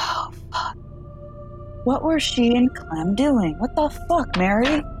 Oh, fuck. What were she and Clem doing? What the fuck,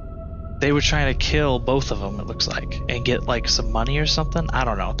 Mary? They were trying to kill both of them, it looks like, and get, like, some money or something? I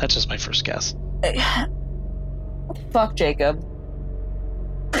don't know. That's just my first guess. Fuck, Jacob.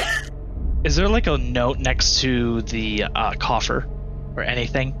 Is there, like, a note next to the coffer or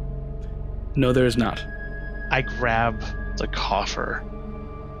anything? No, there is not. I grab the coffer.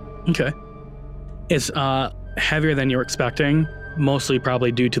 Okay. It's heavier than you're expecting, mostly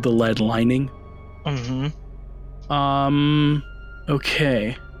probably due to the lead lining. Mm-hmm.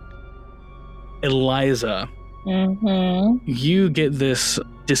 Okay. Eliza. Mm-hmm. You get this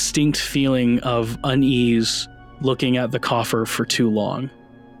distinct feeling of unease looking at the coffer for too long.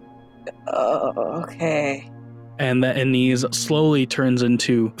 Okay. And that unease slowly turns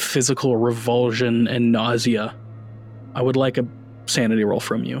into physical revulsion and nausea. I would like a sanity roll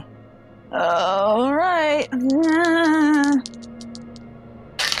from you. All right.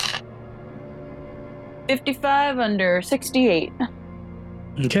 55 under 68.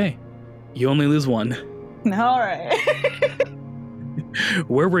 Okay. You only lose 1. All right.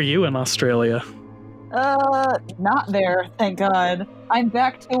 Where were you in Australia? Not there, thank God. I'm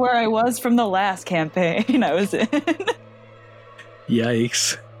back to where I was from the last campaign I was in.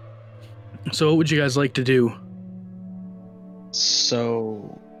 Yikes. So what would you guys like to do?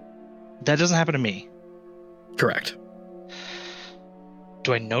 So, that doesn't happen to me. Correct.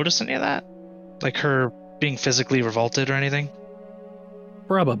 Do I notice any of that? Like her being physically revolted or anything?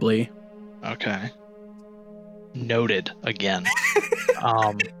 Probably. Okay. Noted again.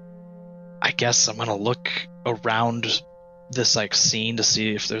 I guess I'm gonna look around this like scene to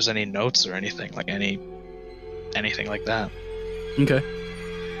see if there's any notes or anything, like anything like that. Okay.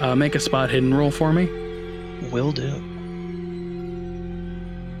 Make a spot hidden roll for me. Will do.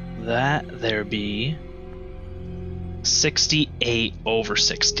 That there be 68 over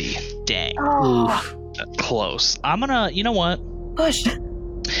 60. Dang. Oof. Close. I'm gonna, you know what? Push.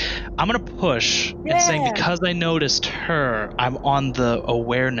 I'm gonna push and say because I noticed her, I'm on the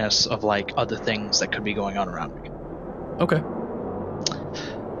awareness of like other things that could be going on around me. Okay.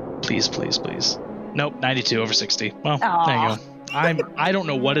 Please, please, please. Nope, 92 over 60. Well, Aww. there you go. I don't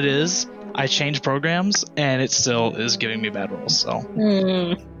know what it is. I changed programs and it still is giving me bad rolls. So.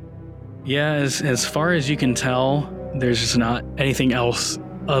 Yeah, as far as you can tell, there's just not anything else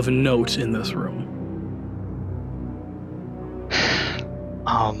of note in this room.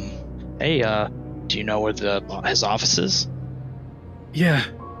 Hey, do you know where his office is? Yeah,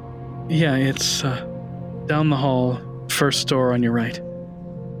 it's down the hall, first door on your right.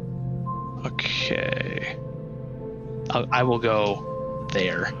 Okay. I will go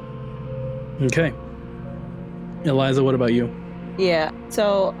there. Okay. Eliza, what about you? Yeah,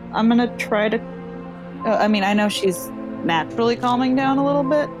 so I'm gonna try to. I know she's naturally calming down a little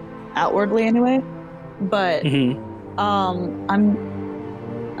bit, outwardly anyway. But I'm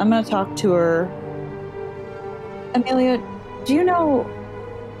gonna talk to her. Amelia, do you know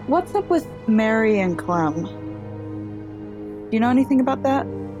what's up with Mary and Clem? Do you know anything about that?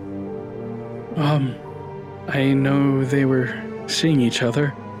 I know they were seeing each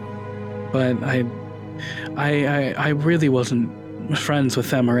other, but I really wasn't friends with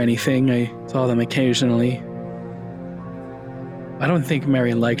them or anything. I saw them occasionally. I don't think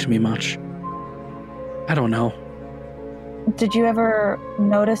Mary liked me much. I don't know. Did you ever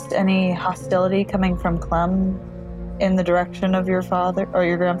notice any hostility coming from Clem in the direction of your father or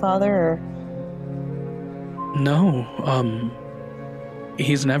your grandfather? Or? No,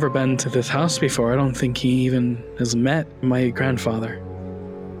 he's never been to this house before. I don't think he even has met my grandfather.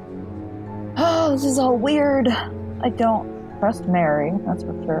 Oh, this is all weird. I don't trust Mary, that's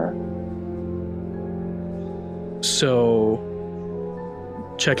for sure. So,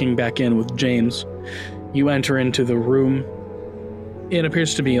 checking back in with James, you enter into the room. It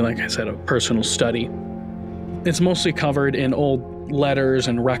appears to be, like I said, a personal study. It's mostly covered in old letters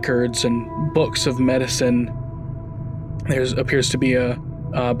and records and books of medicine. There appears to be a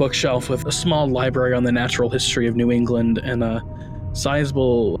bookshelf with a small library on the natural history of New England and a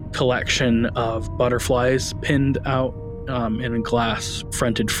sizable collection of butterflies pinned out in glass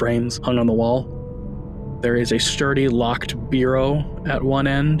fronted frames hung on the wall. There is a sturdy locked bureau at one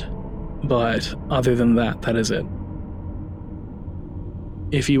end, but other than that, that is it.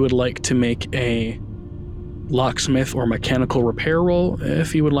 If you would like to make a locksmith or mechanical repair roll,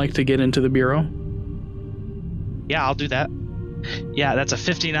 if you would like to get into the bureau. Yeah, I'll do that. Yeah, that's a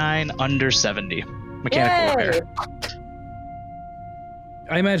 59 under 70. Mechanical repair.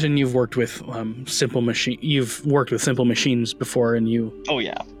 I imagine you've worked with simple machines before, and you. Oh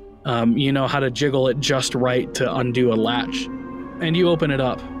yeah. You know how to jiggle it just right to undo a latch, and you open it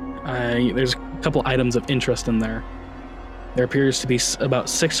up. There's a couple items of interest in there. There appears to be about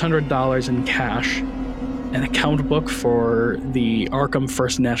 $600 in cash, an account book for the Arkham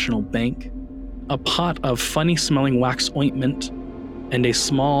First National Bank, a pot of funny-smelling wax ointment, and a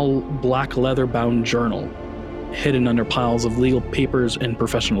small black leather-bound journal hidden under piles of legal papers and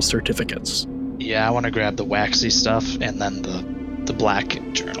professional certificates. Yeah, I want to grab the waxy stuff and then the black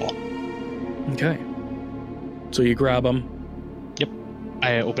journal. Okay. So you grab them. Yep.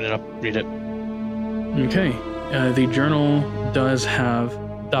 I open it up, read it. Okay. The journal does have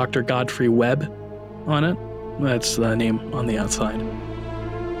Dr. Godfrey Webb on it. That's the name on the outside.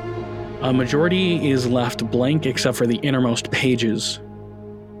 A majority is left blank except for the innermost pages.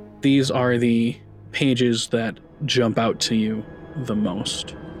 These are the pages that jump out to you the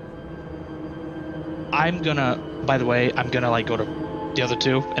most. I'm gonna like go to the other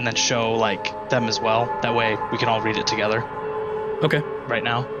two and then show like them as well. That way we can all read it together. Okay. Right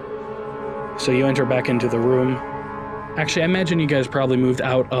now. So you enter back into the room. Actually, I imagine you guys probably moved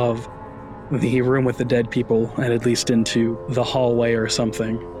out of the room with the dead people and at least into the hallway or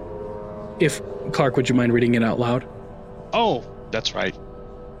something. If Clark, would you mind reading it out loud? Oh, that's right.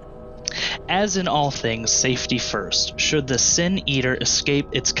 As in all things, safety first. Should the Sin Eater escape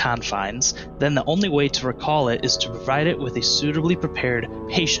its confines, then the only way to recall it is to provide it with a suitably prepared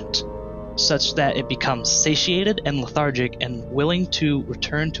patient, such that it becomes satiated and lethargic and willing to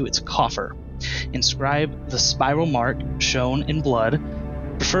return to its coffer. Inscribe the spiral mark shown in blood,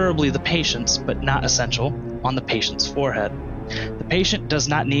 preferably the patient's, but not essential, on the patient's forehead. The patient does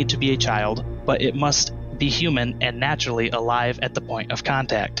not need to be a child, but it must be human and naturally alive at the point of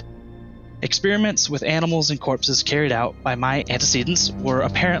contact. Experiments with animals and corpses carried out by my antecedents were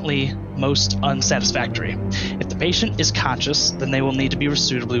apparently most unsatisfactory. If the patient is conscious, then they will need to be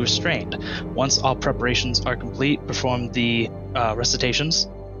suitably restrained. Once all preparations are complete, perform the recitations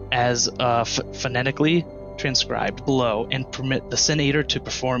as phonetically transcribed below and permit the Sin Eater to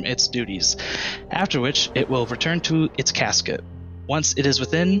perform its duties, after which it will return to its casket. Once it is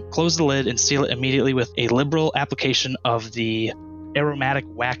within, close the lid and seal it immediately with a liberal application of the aromatic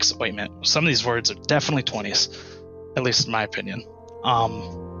wax ointment. Some of these words are definitely 20s, at least in my opinion.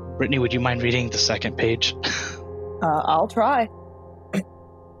 Brittany, would you mind reading the second page? I'll try.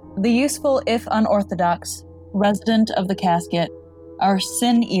 The useful, if unorthodox, resident of the casket, our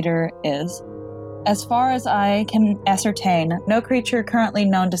Sin Eater is, as far as I can ascertain, no creature currently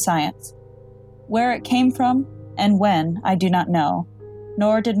known to science. Where it came from and when, I do not know,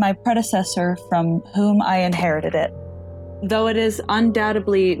 nor did my predecessor from whom I inherited it, though it is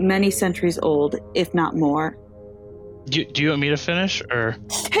undoubtedly many centuries old, if not more. Do you want me to finish, or?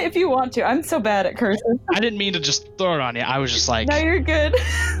 If you want to. I'm so bad at curses. I didn't mean to just throw it on you. I was just like, No, you're good.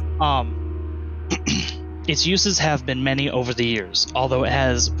 Its uses have been many over the years, although it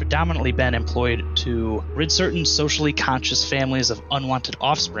has predominantly been employed to rid certain socially conscious families of unwanted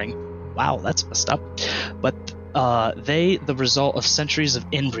offspring. Wow, that's messed up. But the result of centuries of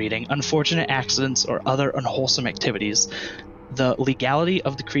inbreeding, unfortunate accidents, or other unwholesome activities. The legality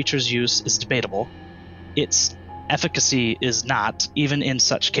of the creature's use is debatable. Its efficacy is not, even in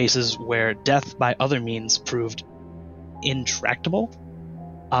such cases where death by other means proved intractable.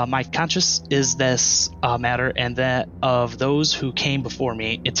 My conscience is this matter, and that of those who came before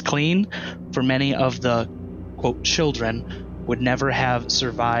me. It's clean, for many of the, quote, children would never have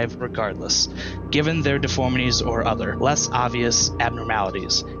survived regardless, given their deformities or other, less obvious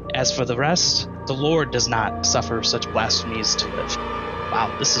abnormalities. As for the rest, the Lord does not suffer such blasphemies to live.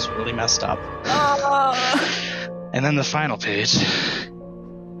 Wow, this is really messed up. And then the final page.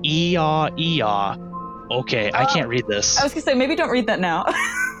 Eeyaw. Okay, I can't read this. I was gonna say, maybe don't read that now.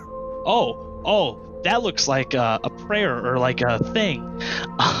 Oh, that looks like a prayer or like a thing.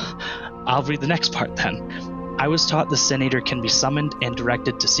 I'll read the next part then. I was taught the Sin Eater can be summoned and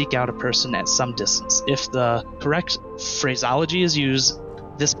directed to seek out a person at some distance. If the correct phraseology is used,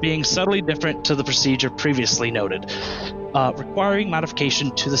 this being subtly different to the procedure previously noted, requiring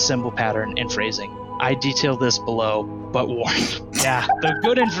modification to the symbol pattern and phrasing. I detail this below, but warn. Yeah, the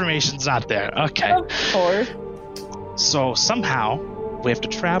good information's not there. Okay. Of course. So somehow we have to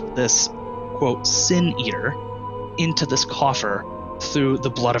trap this, quote, Sin Eater into this coffer through the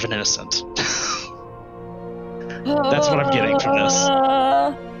blood of an innocent. That's what I'm getting from this.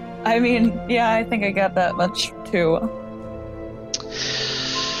 I mean, yeah, I think I got that much too.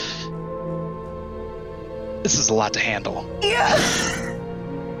 This is a lot to handle. Yeah.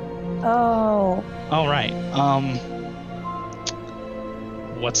 Oh. All right.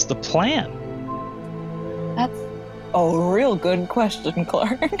 What's the plan? That's a real good question,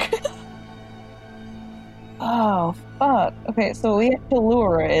 Clark. Oh, fuck. Okay, so we have to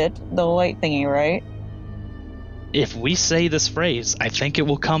lure it, the light thingy, right? If we say this phrase, I think it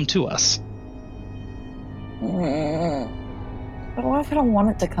will come to us. But what if I don't want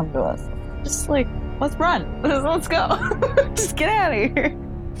it to come to us? Just like, let's run. Let's go. Just get out of here.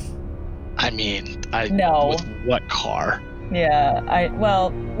 I mean, No. With what car? Yeah,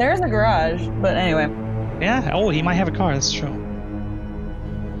 well, there's a garage, but anyway. Yeah, oh, he might have a car, that's true.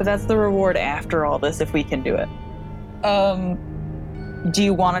 But that's the reward after all this, if we can do it. Do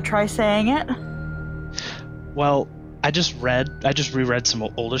you want to try saying it? Well, I just reread some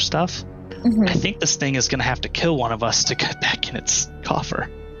older stuff. Mm-hmm. I think this thing is going to have to kill one of us to get back in its coffer.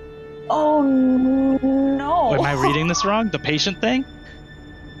 Oh, no. Am I reading this wrong? The patient thing?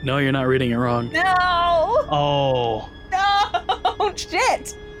 No, you're not reading it wrong. No! Oh. No!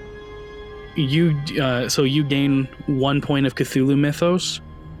 Shit! So you gain 1 point of Cthulhu Mythos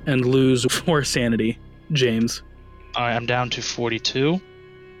and lose 4 sanity, James. All right, I'm down to 42.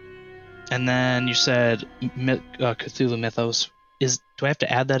 And then you said Cthulhu Mythos. Do I have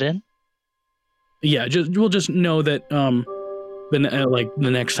to add that in? Yeah, we'll just know that the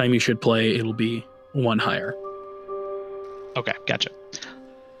next time you should play, it'll be 1 higher. Okay, gotcha.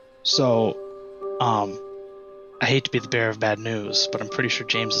 So, I hate to be the bearer of bad news, but I'm pretty sure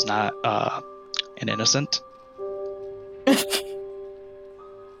James is not an innocent.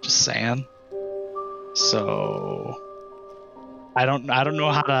 Just saying. So I don't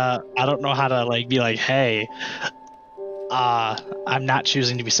know how to like be like, hey, I'm not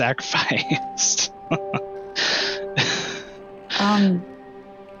choosing to be sacrificed.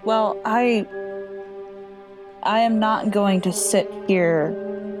 Well, I am not going to sit here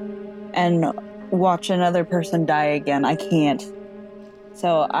and watch another person die again. I can't.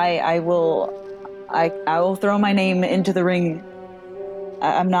 So I will throw my name into the ring.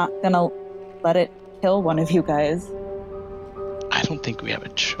 I'm not gonna let it kill one of you guys. I don't think we have a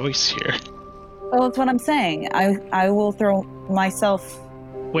choice here. Well, that's what I'm saying. I will throw myself.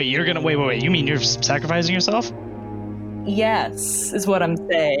 Wait, you're gonna wait. You mean you're sacrificing yourself? Yes, is what I'm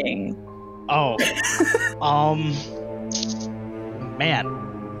saying. Oh. Man.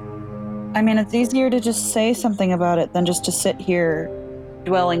 I mean, it's easier to just say something about it than just to sit here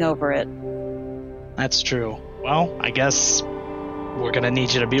dwelling over it. That's true. Well, I guess we're gonna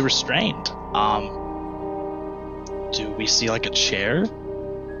need you to be restrained. Do we see like a chair?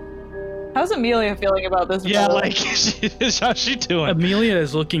 How's Amelia feeling about this? Yeah, like how's she doing? Amelia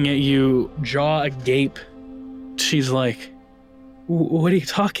is looking at you, jaw agape. She's like, "What are you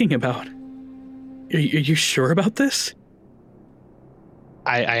talking about? Are you sure about this?"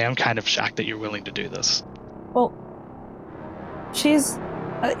 I am kind of shocked that you're willing to do this. Well, She's...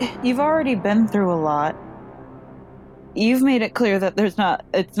 you've already been through a lot. You've made it clear that it's not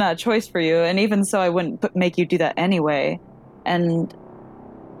a choice for you, and even so, I wouldn't make you do that anyway. And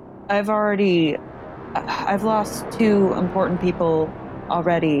I've lost 2 important people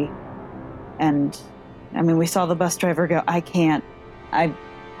already, and I mean, we saw the bus driver go. I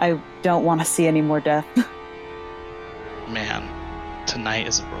don't want to see any more death. Man, tonight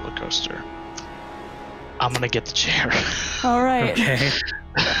is a roller coaster. I'm gonna get the chair. All right. Okay.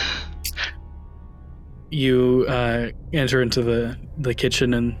 You enter into the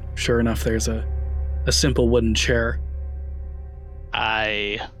kitchen, and sure enough, there's a simple wooden chair.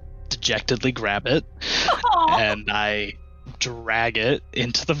 I dejectedly grab it, and I drag it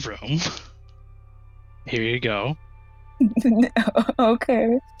into the room. Here you go.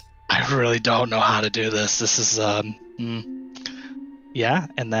 Okay. I really don't know how to do this. This is, yeah,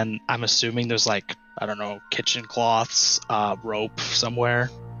 and then I'm assuming there's like, I don't know, kitchen cloths, rope somewhere.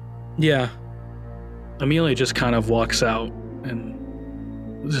 Yeah. Amelia just kind of walks out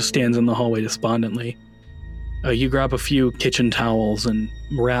and just stands in the hallway despondently. You grab a few kitchen towels and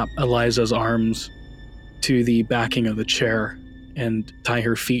wrap Eliza's arms to the backing of the chair and tie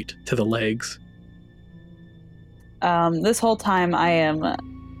her feet to the legs. This whole time I am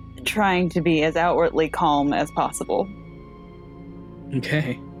trying to be as outwardly calm as possible.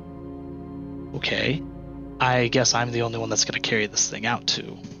 Okay. I guess I'm the only one that's going to carry this thing out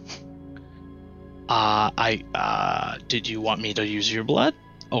too. Did you want me to use your blood?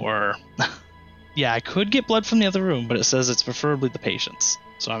 Or... Yeah, I could get blood from the other room, but it says it's preferably the patient's.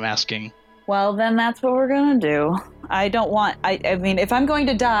 So I'm asking... Well, then that's what we're gonna do. I don't want... I mean, if I'm going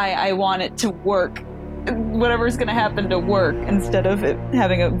to die, I want it to work. Whatever's gonna happen to work, instead of it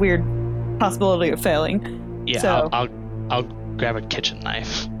having a weird possibility of failing. Yeah, so. I'll grab a kitchen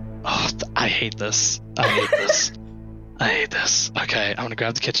knife. Oh, I hate this. I hate this. Okay, I'm gonna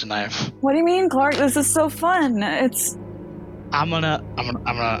grab the kitchen knife. What do you mean, Clark? This is so fun. It's... I'm gonna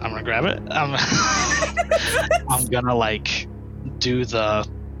grab it. I'm gonna like do the...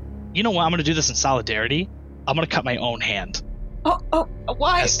 You know what? I'm gonna do this in solidarity. I'm gonna cut my own hand. Oh,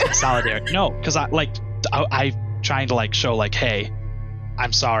 why? As solidarity. No, because I'm trying to like show like, hey,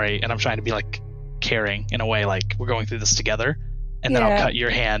 I'm sorry, and I'm trying to be like caring in a way, like we're going through this together. And then I'll cut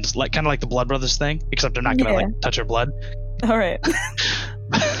your hand, like kind of like the Blood Brothers thing, except I'm not gonna like touch her blood. All right.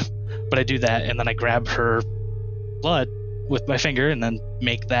 But I do that, and then I grab her blood with my finger, and then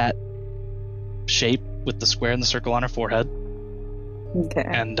make that shape with the square and the circle on her forehead. Okay.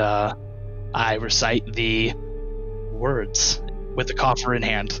 And I recite the words with the coffer in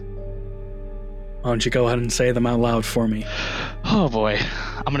hand. Why don't you go ahead and say them out loud for me? Oh boy,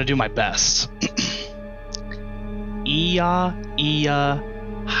 I'm gonna do my best. Iya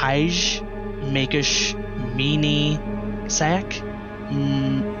Haj Makish Mini Sak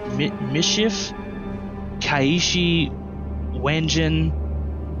Mishif Kaishi Wenjin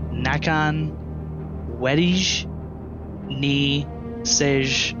Nakan Wedij Ni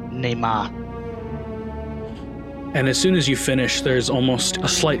Sej Nema. And as soon as you finish, there's almost a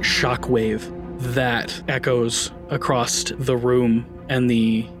slight shockwave that echoes across the room and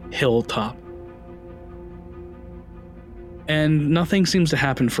the hilltop. And nothing seems to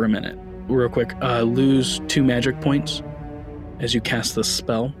happen for a minute. Real quick, lose 2 magic points as you cast this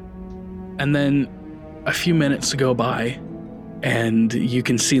spell. And then a few minutes go by, and you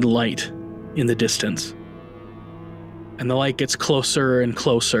can see light in the distance. And the light gets closer and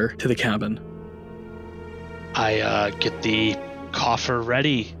closer to the cabin. I get the coffer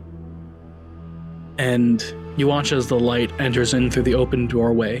ready. And you watch as the light enters in through the open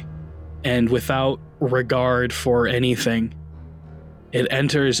doorway, and without regard for anything, it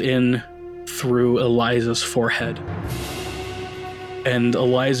enters in through Eliza's forehead. And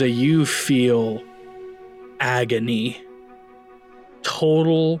Eliza, you feel agony.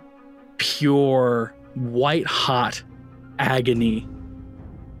 Total, pure, white-hot agony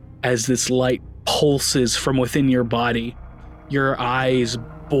as this light pulses from within your body. Your eyes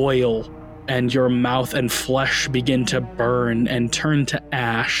boil, and your mouth and flesh begin to burn and turn to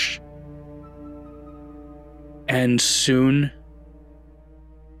ash. And soon,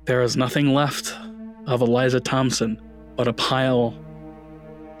 there is nothing left of Eliza Thompson but a pile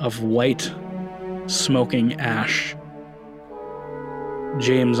of white, smoking ash.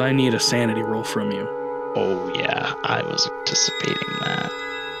 James, I need a sanity roll from you. Oh yeah, I was anticipating that.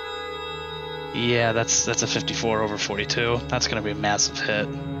 Yeah, that's a 54 over 42. That's gonna be a massive hit.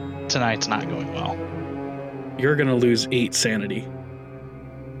 Tonight's not going well. You're gonna lose 8 sanity.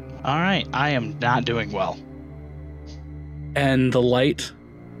 Alright, I am not doing well. And the light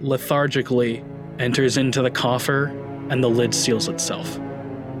lethargically enters into the coffer and the lid seals itself.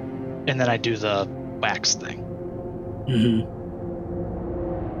 And then I do the wax thing. Mm-hmm.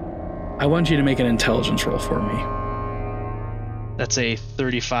 I want you to make an intelligence roll for me. That's a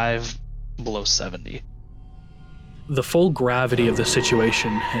 35 below 70. The full gravity of the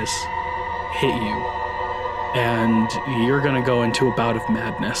situation has hit you, and you're going to go into a bout of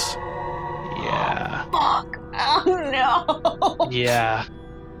madness. Yeah. Fuck. Oh, no. Yeah.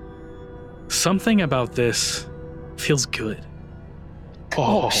 Something about this feels good.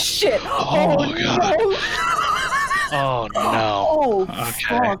 Oh, shit. Oh, God. No. Oh, no. Oh,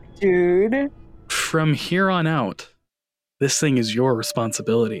 Okay. fuck, dude. From here on out, this thing is your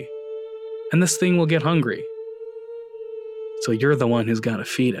responsibility. And this thing will get hungry. So you're the one who's got to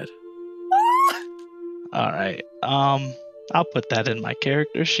feed it. All right. I'll put that in my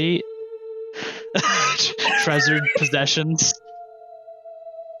character sheet. Treasured possessions.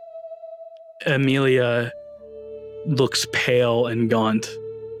 Amelia looks pale and gaunt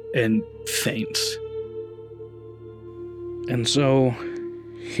and faints. And so,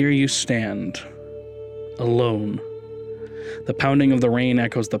 here you stand, alone. The pounding of the rain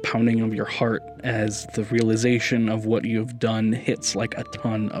echoes the pounding of your heart as the realization of what you've done hits like a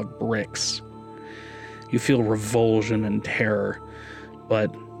ton of bricks. You feel revulsion and terror,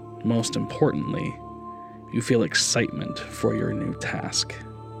 but most importantly, you feel excitement for your new task.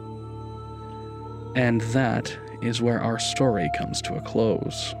 And that is where our story comes to a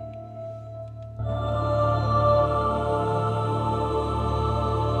close.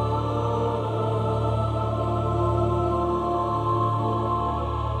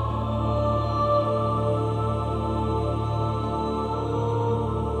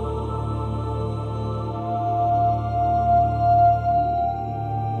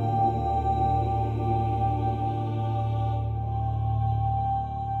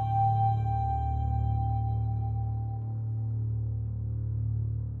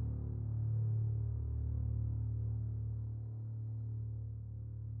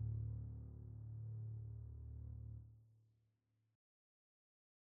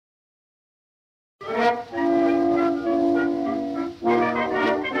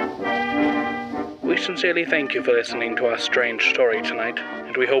 We sincerely thank you for listening to our strange story tonight,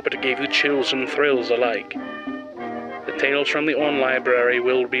 and we hope it gave you chills and thrills alike. The Tales from the Orne Library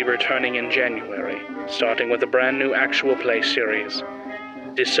will be returning in January, starting with a brand new actual play series,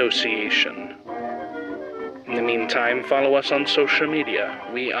 Dissociation. In the meantime, follow us on social media.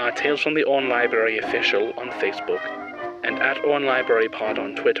 We are Tales from the Orne Library Official on Facebook, and at Orne Library Pod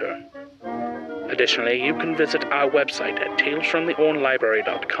on Twitter. Additionally, you can visit our website at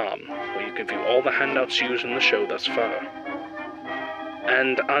talesfromtheornelibrary.com, where you can view all the handouts used in the show thus far.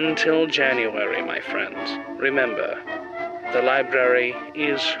 And until January, my friends, remember, the library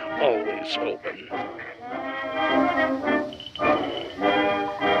is always open.